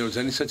there was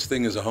any such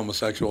thing as a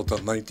homosexual until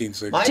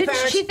 1960. Did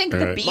she think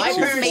the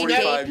Beatles made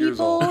gay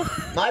people?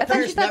 I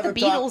thought she thought the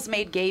Beatles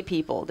made gay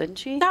people, didn't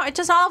she? No, it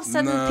just all of a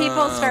sudden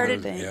people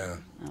started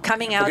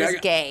coming out as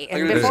gay,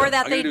 and before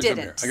that they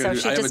didn't. So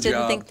she just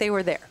didn't think they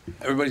were there.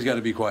 Everybody's got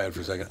to be quiet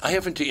for a second. I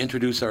haven't to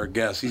introduce our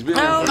guest. He's been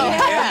Oh, here for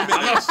yeah. 10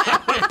 minutes.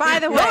 By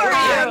the way,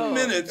 10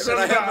 minutes, and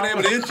I haven't been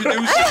able to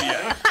introduce him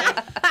yet.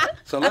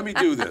 So let me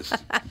do this.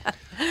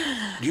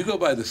 Do you go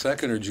by the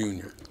second or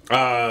junior?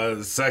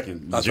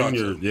 Second. I thought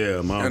Junior, so. yeah,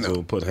 might as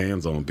well put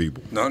hands on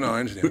people. No, I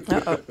understand.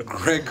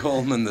 Greg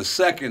Coleman the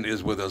second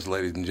is with us,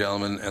 ladies and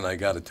gentlemen, and I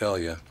got to tell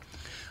you,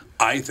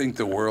 I think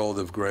the world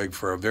of Greg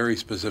for a very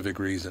specific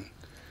reason.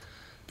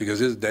 Because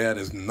his dad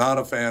is not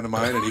a fan of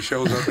mine, and he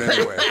shows up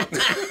anyway.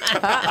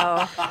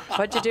 Uh-oh.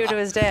 What'd you do to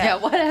his dad? Yeah,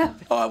 what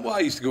happened? Oh, well, I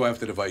used to go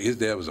after the Vikings. His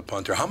dad was a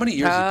punter. How many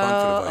years did he punt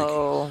for the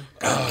Vikings?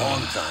 A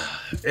long time.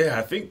 Yeah,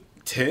 I think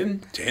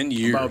 10. 10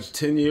 years. About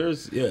 10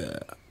 years, yeah.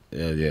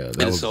 That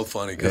It's was so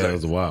funny. Yeah, that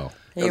was wow.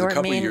 That was a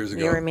couple years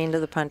ago. You were mean to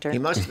the punter. He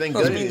must have been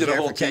good in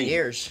there for 10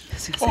 years.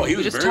 Oh, he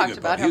was just very talked good.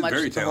 about He how was much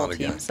very the whole talented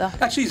team guy. sucked.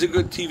 Actually, he's a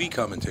good TV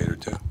commentator,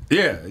 too.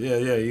 Yeah. He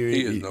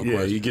is, no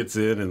question. He gets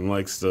in and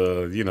likes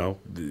to,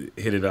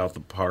 hit it out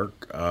the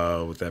park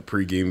with that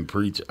pregame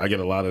preach. I get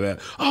a lot of that.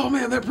 Oh,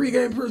 man, that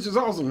pregame preach is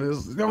awesome.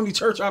 It's the only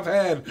church I've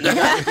had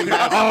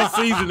all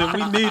season, and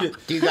we need it.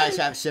 Do you guys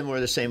have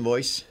the same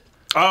voice?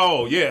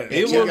 Oh, yeah.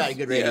 You got a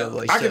good radio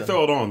voice. I can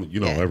throw it on,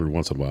 every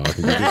once in a while. I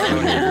can get this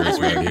radio voice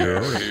right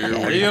here.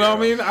 You know what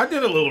I mean? I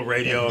did a little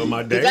radio in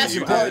my day. But that's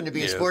important to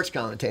be a sports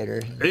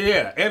commentator.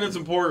 Yeah, and it's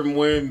important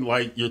when,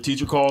 like, your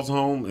teacher calls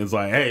home and it's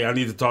like, hey, I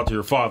need to talk to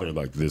your father.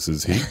 Like, this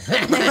is he.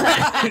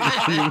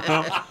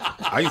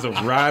 I used to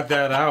ride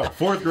that out.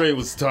 4th grade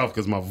was tough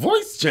because my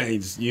voice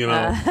changed, So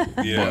how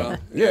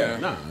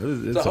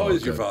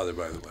is your father,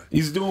 by the way?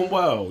 He's doing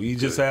well. He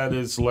just had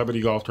his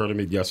celebrity golf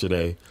tournament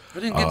yesterday. I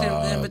didn't get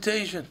the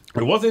invitation.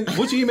 It wasn't.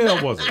 Which email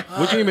was it?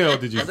 Which email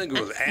did you? I think it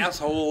was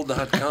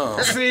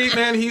asshole.com. See,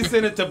 man, he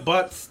sent it to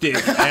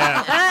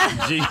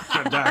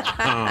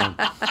buttstick@gmail.com.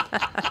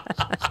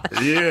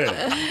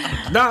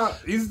 Yeah. Nah,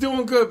 he's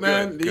doing good,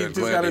 man. Good. He just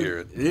Glad got to hear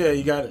it. Yeah,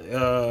 he got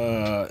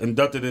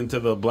inducted into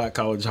the Black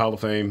College Hall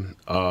of Fame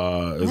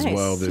as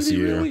well this Did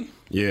he year. really?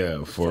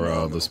 Yeah,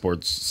 for the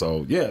sports.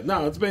 So yeah,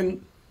 no, it's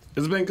been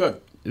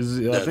good. That's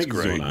I think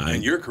great. he's doing all right.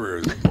 And your career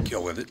is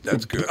killing it.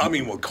 That's good. I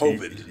mean, with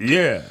COVID.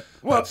 Yeah.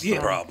 Well, That's the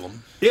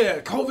problem.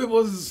 Yeah, COVID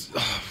was,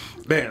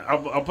 man,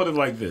 I'll put it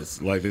like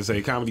this. Like they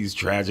say, comedy's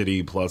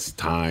tragedy plus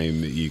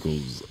time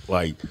equals,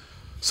 like,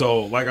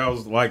 so, I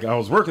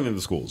was working in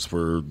the schools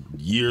for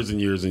years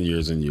and years and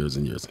years and years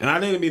and years. And I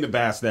didn't mean to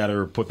bash that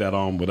or put that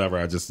on, whatever.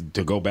 I just,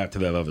 to go back to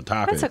that other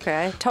topic. That's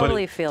okay. I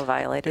totally feel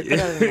violated. But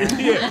other than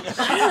that.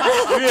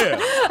 Yeah.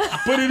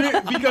 But it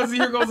is, because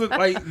here goes,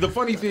 like, the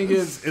funny thing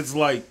is, it's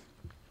like,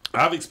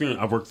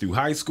 I've worked through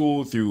high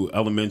school, through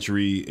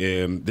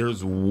elementary, and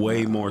there's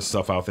way more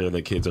stuff out there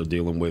that kids are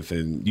dealing with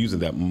and using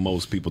that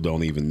most people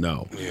don't even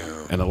know.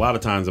 Yeah. And a lot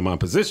of times in my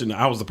position,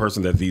 I was the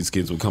person that these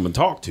kids would come and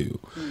talk to.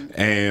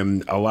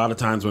 And a lot of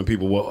times when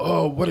people will,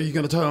 oh, what are you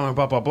going to tell them,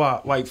 blah, blah, blah.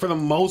 Like, for the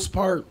most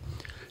part,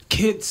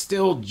 kids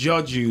still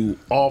judge you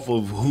off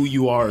of who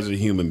you are as a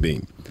human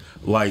being.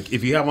 Like,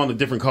 if you have on a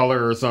different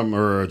color or something,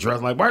 or a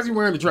dress, like, why is he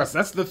wearing a dress?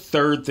 That's the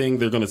third thing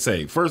they're going to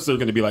say. First, they're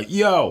going to be like,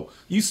 yo,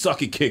 you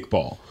suck at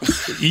kickball.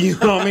 You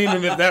know what I mean?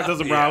 And if that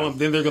doesn't problem,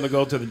 then they're going to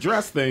go to the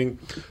dress thing.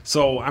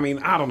 So, I mean,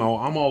 I don't know.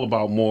 I'm all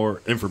about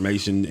more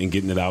information and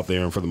getting it out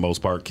there. And for the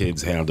most part,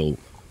 kids handle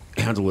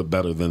it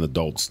better than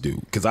adults do.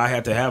 Because I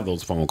had to have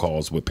those phone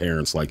calls with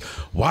parents like,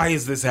 why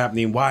is this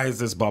happening? Why is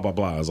this blah, blah,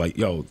 blah? I was like,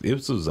 yo,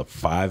 this was a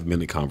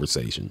 5-minute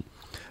conversation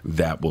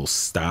that will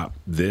stop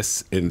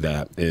this and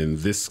that, and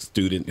this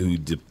student who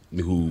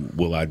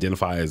will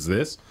identify as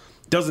this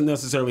doesn't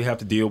necessarily have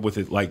to deal with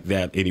it like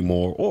that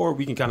anymore, or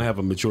we can kind of have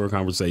a mature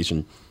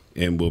conversation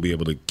and we'll be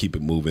able to keep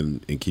it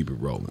moving and keep it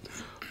rolling.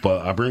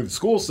 But I bring the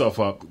school stuff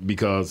up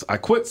because I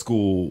quit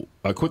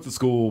the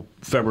school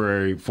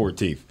February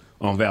 14th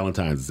on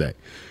Valentine's Day.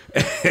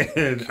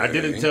 And I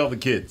didn't tell the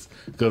kids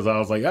because I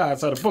was like, I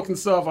started booking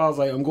stuff. I was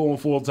like, I'm going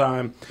full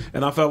time.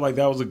 And I felt like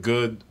that was a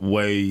good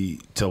way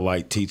to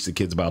like teach the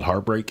kids about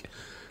heartbreak,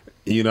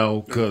 you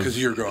know, because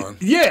you're gone.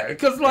 Yeah,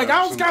 because like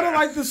I was kind of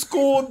like the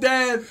school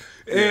dad.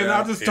 And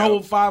I just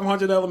told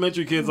 500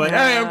 elementary kids, like,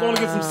 hey, I'm going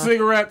to get some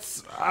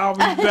cigarettes. I'll be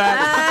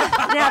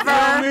back.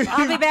 Never.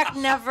 I'll be back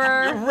never.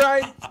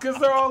 Right? Because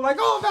they're all like,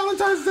 oh,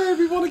 Valentine's Day,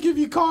 we want to give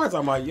you cards.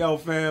 I'm like, yo,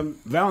 fam,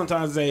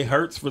 Valentine's Day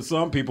hurts for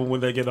some people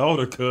when they get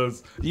older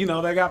because, you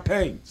know, they got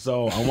pain.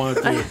 So I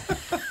wanted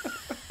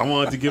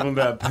to give them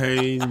that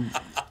pain.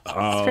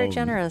 It's very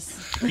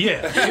generous.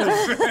 Yeah.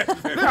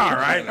 They're all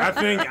right.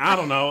 I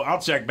don't know. I'll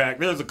check back.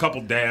 There's a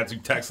couple dads who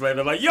text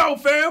later like, yo,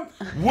 fam,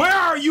 where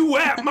are you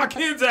at? My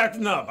kid's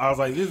acting up. I was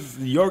like, this is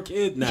your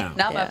kid now.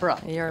 Not my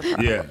problem. Your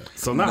problem. Yeah.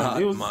 So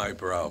not my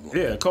problem.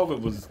 Yeah,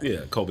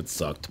 COVID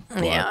sucked.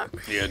 Yeah.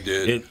 Yeah, it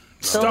did.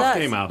 Stuff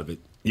came out of it.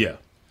 Yeah.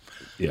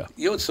 Yeah.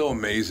 You know what's so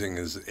amazing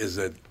is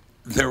that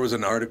there was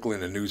an article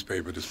in a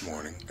newspaper this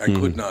morning I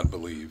could not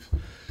believe.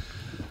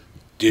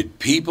 Did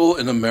people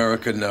in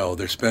America know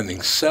they're spending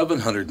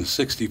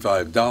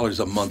 $765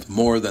 a month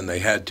more than they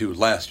had to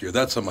last year?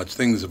 That's how much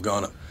things have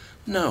gone up.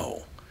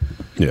 No.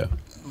 Yeah.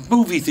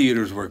 Movie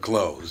theaters were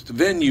closed.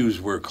 Venues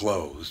were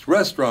closed.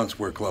 Restaurants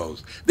were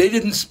closed. They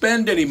didn't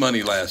spend any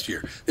money last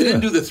year. They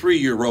didn't do the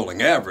 3-year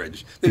rolling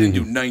average. They didn't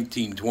do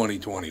 19, 20,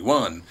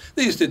 21.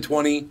 They just did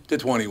 20 to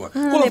 21.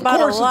 Well, they of bought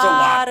course a it's a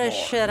lot of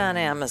more. shit on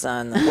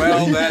Amazon. Though.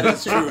 Well, that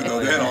is true, though.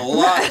 They had a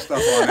lot of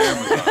stuff on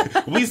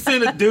Amazon. We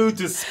sent a dude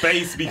to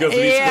space because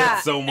we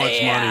spent so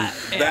much money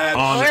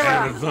on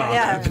Amazon.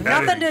 Yeah,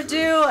 nothing to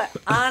do.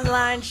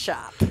 Online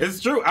shop. It's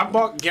true. I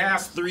bought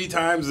gas 3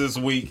 times this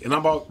week, and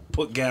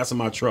put gas in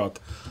my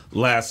truck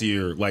last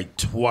year like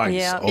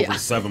twice over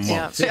 7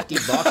 months.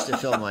 $50 to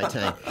fill my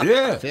tank.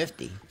 Yeah.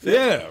 50.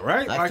 Yeah,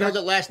 right? I filled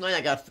it last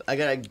night.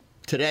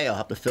 Today I'll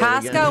have to fill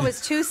it again. Costco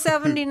was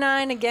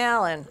 $2.79 a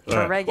gallon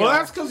for regular. Well,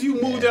 that's because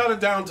you moved out of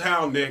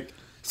downtown, Nick.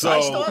 So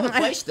I still have a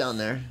place down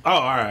there. Oh,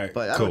 all right.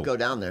 But I don't go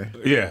down there.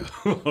 Yeah.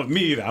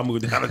 Me either. I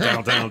moved out of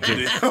downtown too.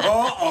 Here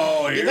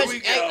we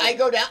go. I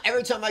go down,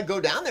 every time I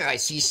go down there, I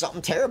see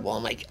something terrible.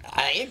 I'm like,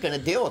 I ain't going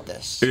to deal with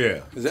this.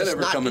 Yeah. Is that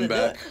ever coming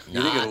back?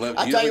 You think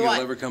it'll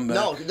ever come back?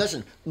 No,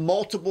 listen,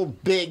 multiple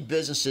big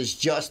businesses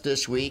just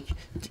this week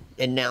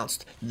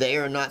announced they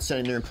are not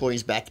sending their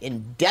employees back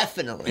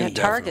indefinitely. Yeah,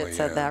 Target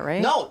said that,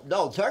 right?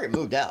 No, Target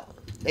moved out.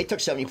 They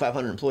took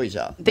 7,500 employees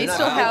out. They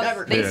still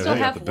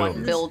have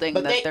one building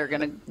that they're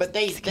going to. But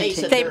they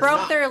said they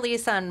broke their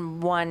lease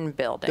on one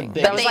building.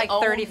 That was like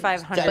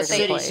 3,500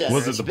 employees.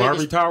 Was it the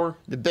Barbie Tower?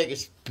 The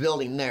biggest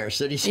building there,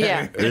 city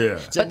center. Yeah.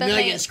 It's a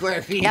million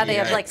square feet. Yeah, they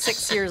have like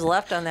 6 years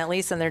left on that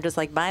lease, and they're just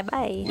like,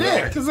 bye-bye.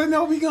 Yeah, because they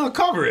know we're going to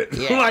cover it.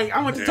 Yeah. Like,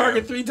 I went to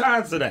Target 3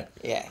 times today.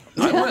 Yeah.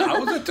 I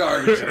was at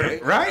Target today.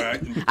 Right?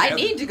 I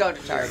need to go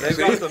to Target. They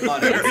got the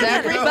money.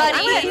 Everybody.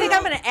 I think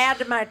I'm going to add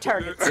to my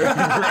Target.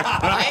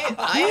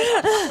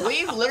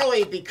 We've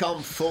literally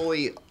become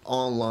fully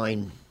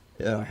online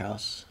at our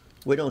house.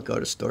 We don't go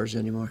to stores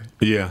anymore.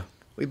 Yeah.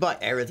 We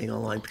bought everything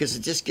online because it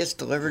just gets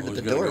delivered to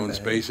the Gonna door. go in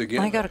space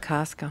again. I go to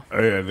Costco.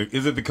 Yeah.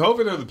 Is it the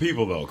COVID or the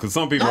people though? Because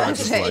some people are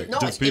just like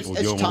people.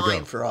 It's you don't want to time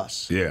go. for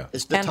us. Yeah.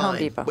 It's the And time. Home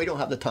Depot. We don't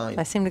have the time.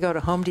 I seem to go to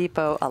Home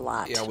Depot a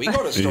lot. Yeah, we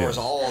go to stores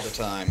all the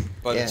time,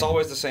 but it's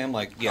always the same.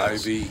 Like,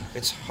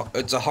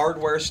 it's a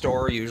hardware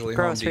store usually.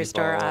 Grocery Home Depot,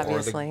 store,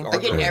 obviously. I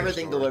get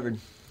everything delivered.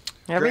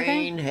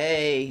 Everything? Grain,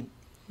 hay,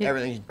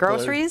 everything.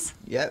 Groceries?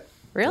 Delivered. Yep.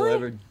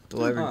 Really?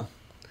 Delivered. Huh.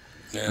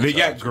 Yeah, They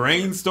got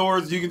grain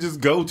stores you can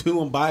just go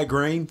to and buy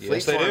grain.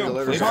 Yes, they do.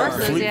 Delivers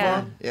Horses, Fleet yeah.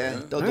 Farm? Yeah,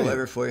 they'll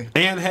deliver for you.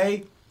 And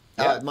hay.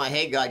 My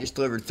hay guy just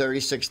delivered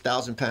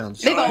 36,000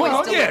 pounds. They've always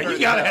Well, yeah, delivered. you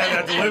gotta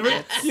have that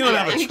delivered. You don't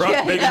have a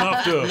truck big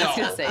enough to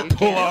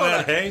pull all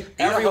that hay.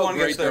 Everyone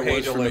how gets great their that hay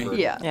was for me. delivered.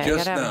 Yeah, you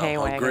Just gotta have a hay now,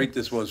 how wagon. great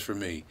this was for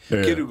me. Yeah.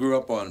 A kid who grew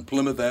up on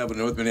Plymouth Avenue,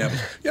 North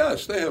Minneapolis.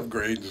 Yes, they have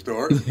grain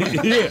stores.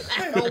 Yeah.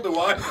 Hell do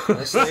I?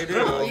 Yes, they do.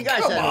 Oh, you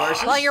guys had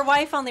horses. Well, your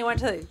wife only went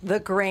to the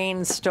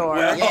grain store.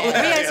 Well, We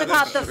used to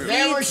call it the There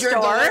feed was your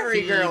store.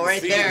 delivery girl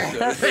right there.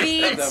 The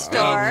feed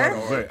store.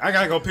 Wait, I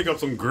gotta go pick up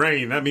some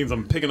grain. That means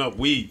I'm picking up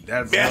wheat.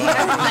 That's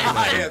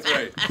That's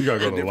right. You gotta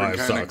go to the Different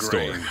kind livestock of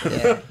store. grain.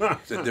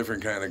 It's a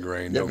different kind of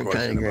grain. No Different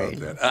kind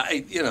question of about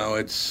grain. that.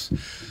 It's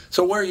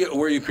so. Where are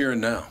you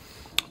appearing now?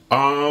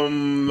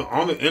 On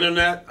the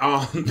internet.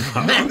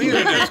 The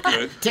internet's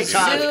good.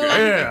 TikTok.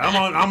 Yeah,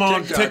 I'm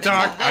on TikTok.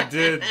 TikTok. I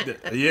did.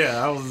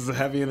 Yeah, I was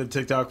heavy into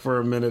TikTok for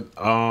a minute.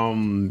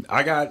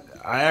 I got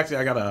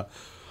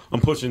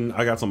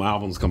some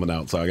albums coming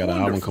out. So I got an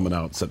album coming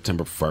out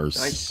September 1st.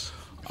 Nice.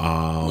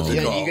 What's it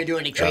You called? gonna do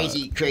any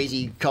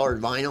crazy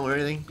colored vinyl or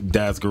anything?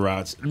 Dad's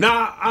Garage.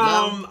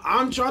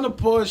 I'm trying to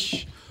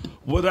push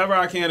whatever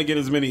I can to get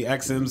as many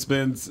XM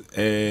spins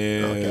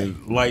and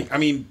Okay. I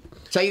mean.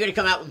 So you're gonna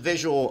come out with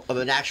visual of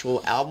an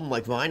actual album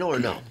like vinyl or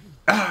no?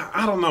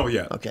 I don't know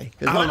yet. Okay.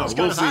 I don't know. It's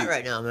kind of hot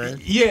right now, man.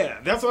 Yeah,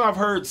 that's what I've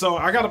heard. So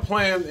I got a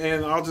plan,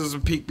 and I'll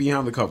just peek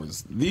behind the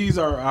covers. These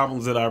are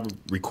albums that I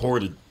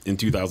recorded in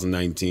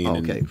 2019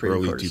 and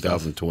early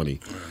 2020.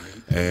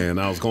 And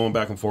I was going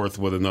back and forth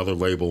with another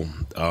label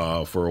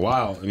for a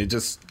while, and it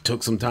just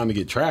took some time to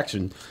get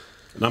traction.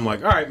 And I'm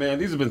like, all right, man,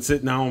 these have been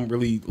sitting down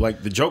really,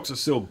 like, the jokes are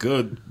still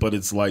good, but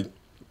it's like,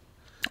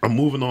 I'm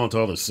moving on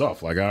to other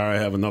stuff. Like, I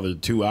have another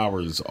 2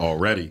 hours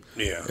already.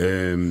 Yeah.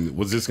 And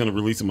was just going to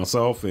release it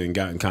myself and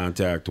got in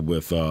contact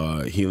with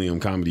Helium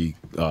Comedy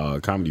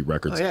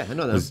Records. Oh, yeah, I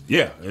know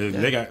that.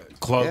 They got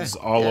clubs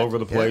all over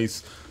the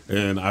place.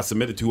 And I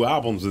submitted 2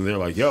 albums, and they're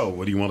like, yo,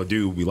 what do you want to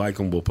do? We like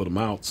them, we'll put them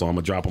out. So I'm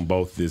going to drop them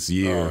both this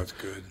year. Oh, that's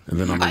good. And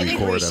then I'm going to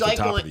record at the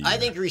top of the year. I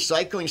think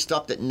recycling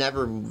stuff that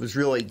never was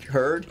really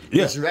heard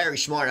is a very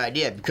smart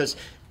idea because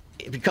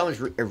it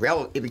becomes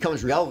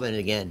relevant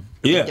again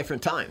at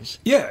different times.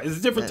 Yeah,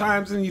 it's different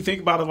times, and you think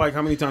about it, like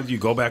how many times you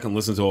go back and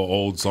listen to an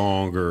old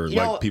song,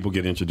 or people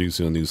get introduced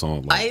to a new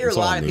song. Like, I hear a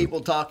lot of people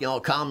talking,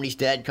 comedy's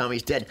dead,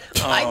 comedy's dead.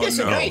 I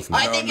disagree.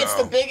 I think it's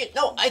the biggest.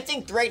 No, I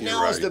think right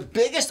now is the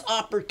biggest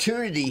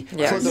opportunity for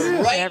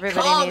the right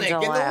comic in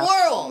the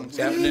world. It's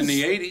happened in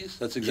the 80s.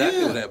 That's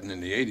exactly what happened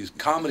in the 80s.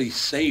 Comedy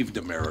saved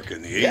America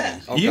in the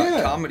 80s.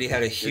 God, comedy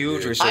had a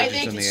huge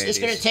resurgence in the 80s. It's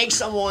going to take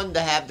someone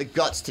to have the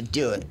guts to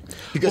do it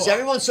because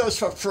everyone's so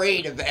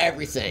afraid of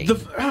everything.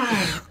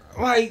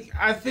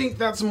 I think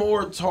that's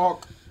more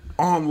talk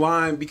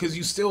online because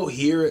you still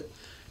hear it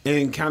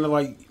and kind of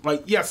like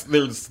yes,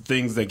 there's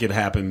things that could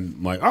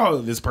happen like,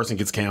 oh, this person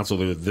gets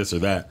canceled or this or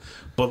that,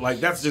 but like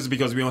that's just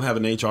because we don't have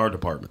an HR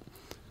department,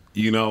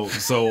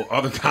 so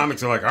other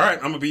comics are like, all right,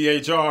 I'm gonna be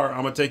HR,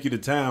 I'm gonna take you to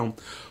town.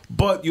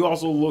 But you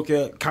also look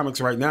at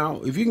comics right now.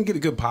 If you can get a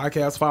good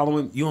podcast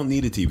following, you don't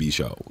need a TV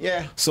show.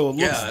 Yeah. So it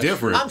looks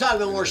different. I'm talking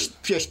about more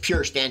just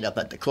pure stand-up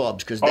at the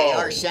clubs because they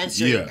are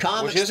censoring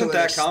comics to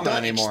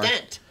an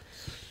extent.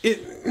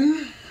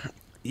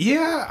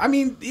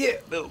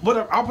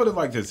 But I'll put it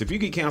like this. If you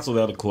get canceled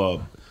at a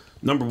club,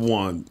 number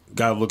one,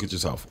 gotta look at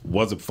yourself.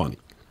 Was it funny?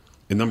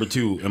 And number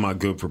two, am I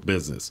good for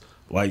business?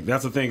 Like,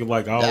 that's the thing.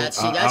 Like, that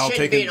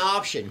shouldn't be an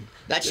option.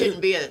 That shouldn't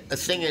be a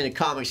thing in a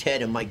comic's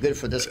head. Am I good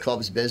for this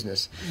club's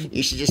business?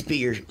 You should just do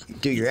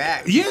your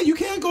act. Yeah, you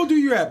can go do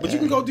your act, but you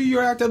can go do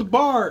your act at the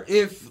bar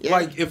if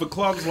a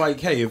club's like,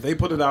 hey, if they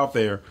put it out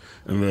there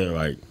and they're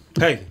like,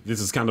 hey,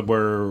 this is kind of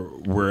where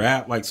we're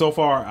at. Like, so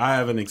far, I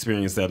haven't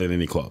experienced that at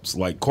any clubs.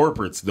 Like,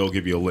 corporates, they'll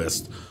give you a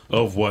list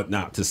of what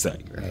not to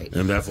say. Right.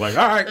 And that's like,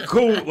 all right,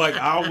 cool. Like,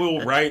 I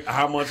will write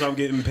how much I'm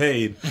getting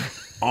paid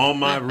on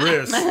my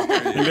wrist.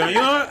 And go, you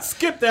know what?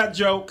 Skip that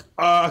joke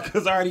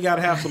because I already got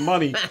half some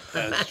money.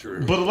 That's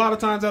true. But a lot of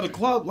times at a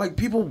club, like,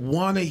 people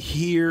want to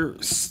hear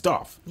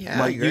stuff. Yeah,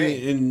 like, I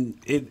agree. And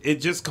it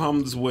just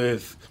comes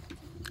with,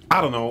 I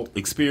don't know,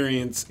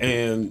 experience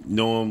and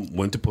knowing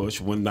when to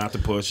push, when not to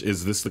push.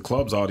 Is this the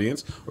club's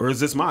audience or is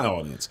this my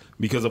audience?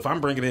 Because if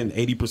I'm bringing in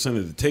 80%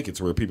 of the tickets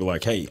where people are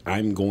like, hey,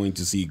 I'm going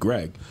to see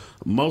Greg,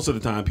 most of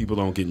the time people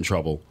don't get in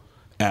trouble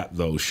at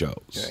those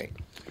shows. Right.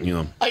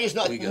 I just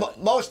know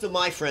most of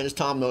my friends,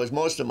 Tom knows,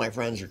 most of my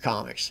friends are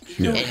comics.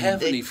 You don't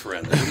have any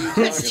friends.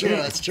 That's true.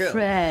 That's true.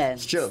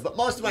 Friends. It's true. But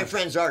most of my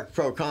friends are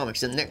pro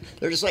comics, and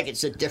they're just like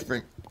it's a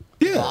different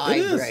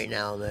vibe right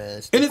now,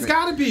 man. And it's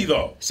got to be,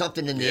 though.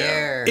 Something in the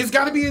air. It's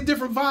got to be a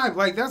different vibe.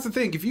 Like, that's the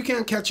thing. If you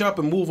can't catch up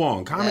and move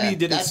on, comedy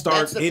didn't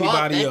start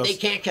anybody else. They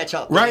can't catch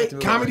up. Right?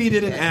 Comedy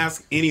didn't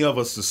ask any of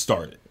us to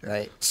start it.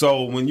 Right.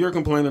 So when you're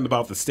complaining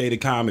about the state of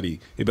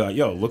comedy, you'd be like,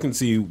 yo, look and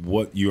see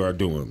what you are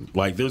doing.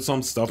 Like, there's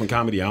some stuff in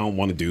comedy I don't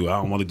want to do.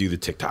 I don't want to do the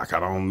TikTok.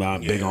 I'm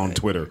not big on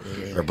Twitter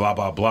or blah,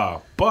 blah,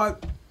 blah.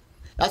 But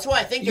that's why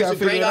I think there's a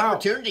great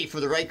opportunity for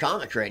the right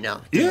comic right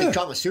now to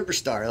become a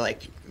superstar,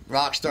 like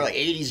rock star, like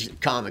 80s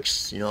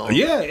comics,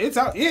 Yeah, it's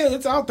out. Yeah,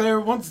 it's out there.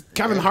 Once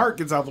Kevin Hart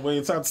gets out the way,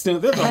 it's out still.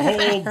 There's a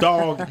whole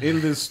dog in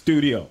this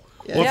studio.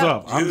 What's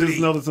up? I'm just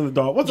noticing the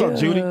dog. What's up,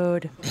 Judy?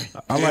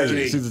 I like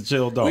it. She's a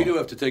chill dog. We do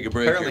have to take a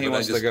break. Apparently, he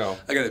wants to go.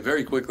 I got it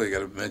very quickly. I got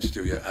to mention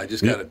to you. I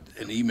just got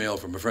an email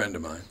from a friend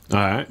of mine. All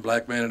right.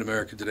 Black man in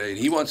America Today, and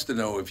he wants to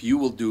know if you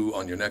will do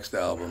on your next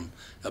album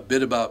a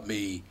bit about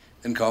me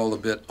and call the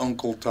bit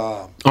Uncle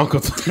Tom.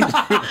 Uncle Tom.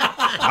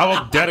 I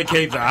will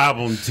dedicate the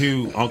album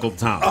to Uncle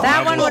Tom.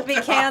 That one would be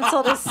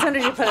canceled as soon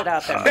as you put it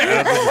out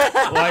there.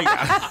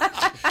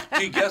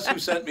 Hey, guess who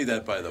sent me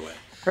that, by the way?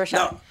 Rashad.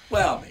 No,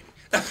 well, maybe.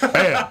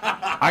 Hey,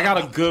 I got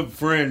a good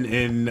friend,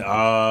 and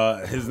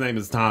his name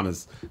is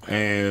Thomas,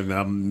 and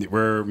me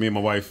and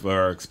my wife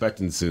are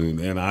expecting soon,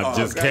 and I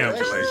just can't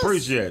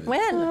appreciate it.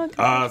 When?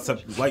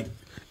 Like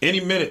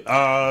any minute,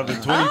 the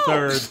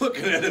 23rd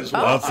looking at his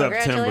of September.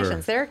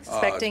 Congratulations! They're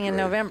expecting in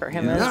November.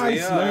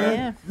 Nice,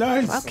 man.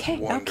 Nice.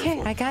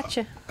 Okay, I got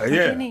you. What do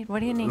you need? What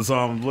do you need? So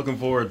I'm looking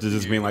forward to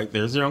just being like,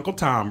 there's your Uncle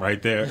Tom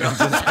right there. Just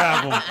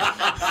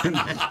have him.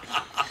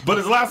 But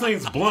his last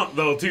name's Blunt,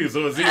 though, too.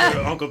 So it's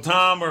either Uncle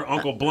Tom or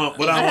Uncle Blunt.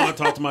 But I want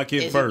to talk to my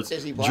kid first.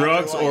 Is he black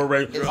Drugs or or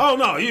rape? Oh,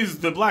 no. He's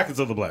the blackest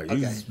of the black.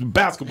 He's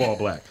basketball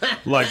black.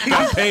 Like,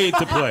 got paid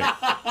to play.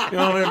 You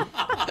know what I mean?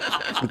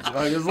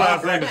 His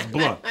last name is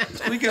Blunt.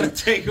 We got to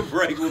take a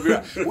break.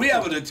 We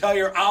have an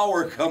entire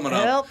hour coming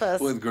up Help us.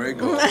 with Greg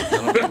Coleman.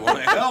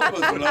 Help us,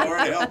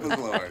 Lord. Help us,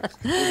 Lord.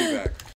 We'll be back.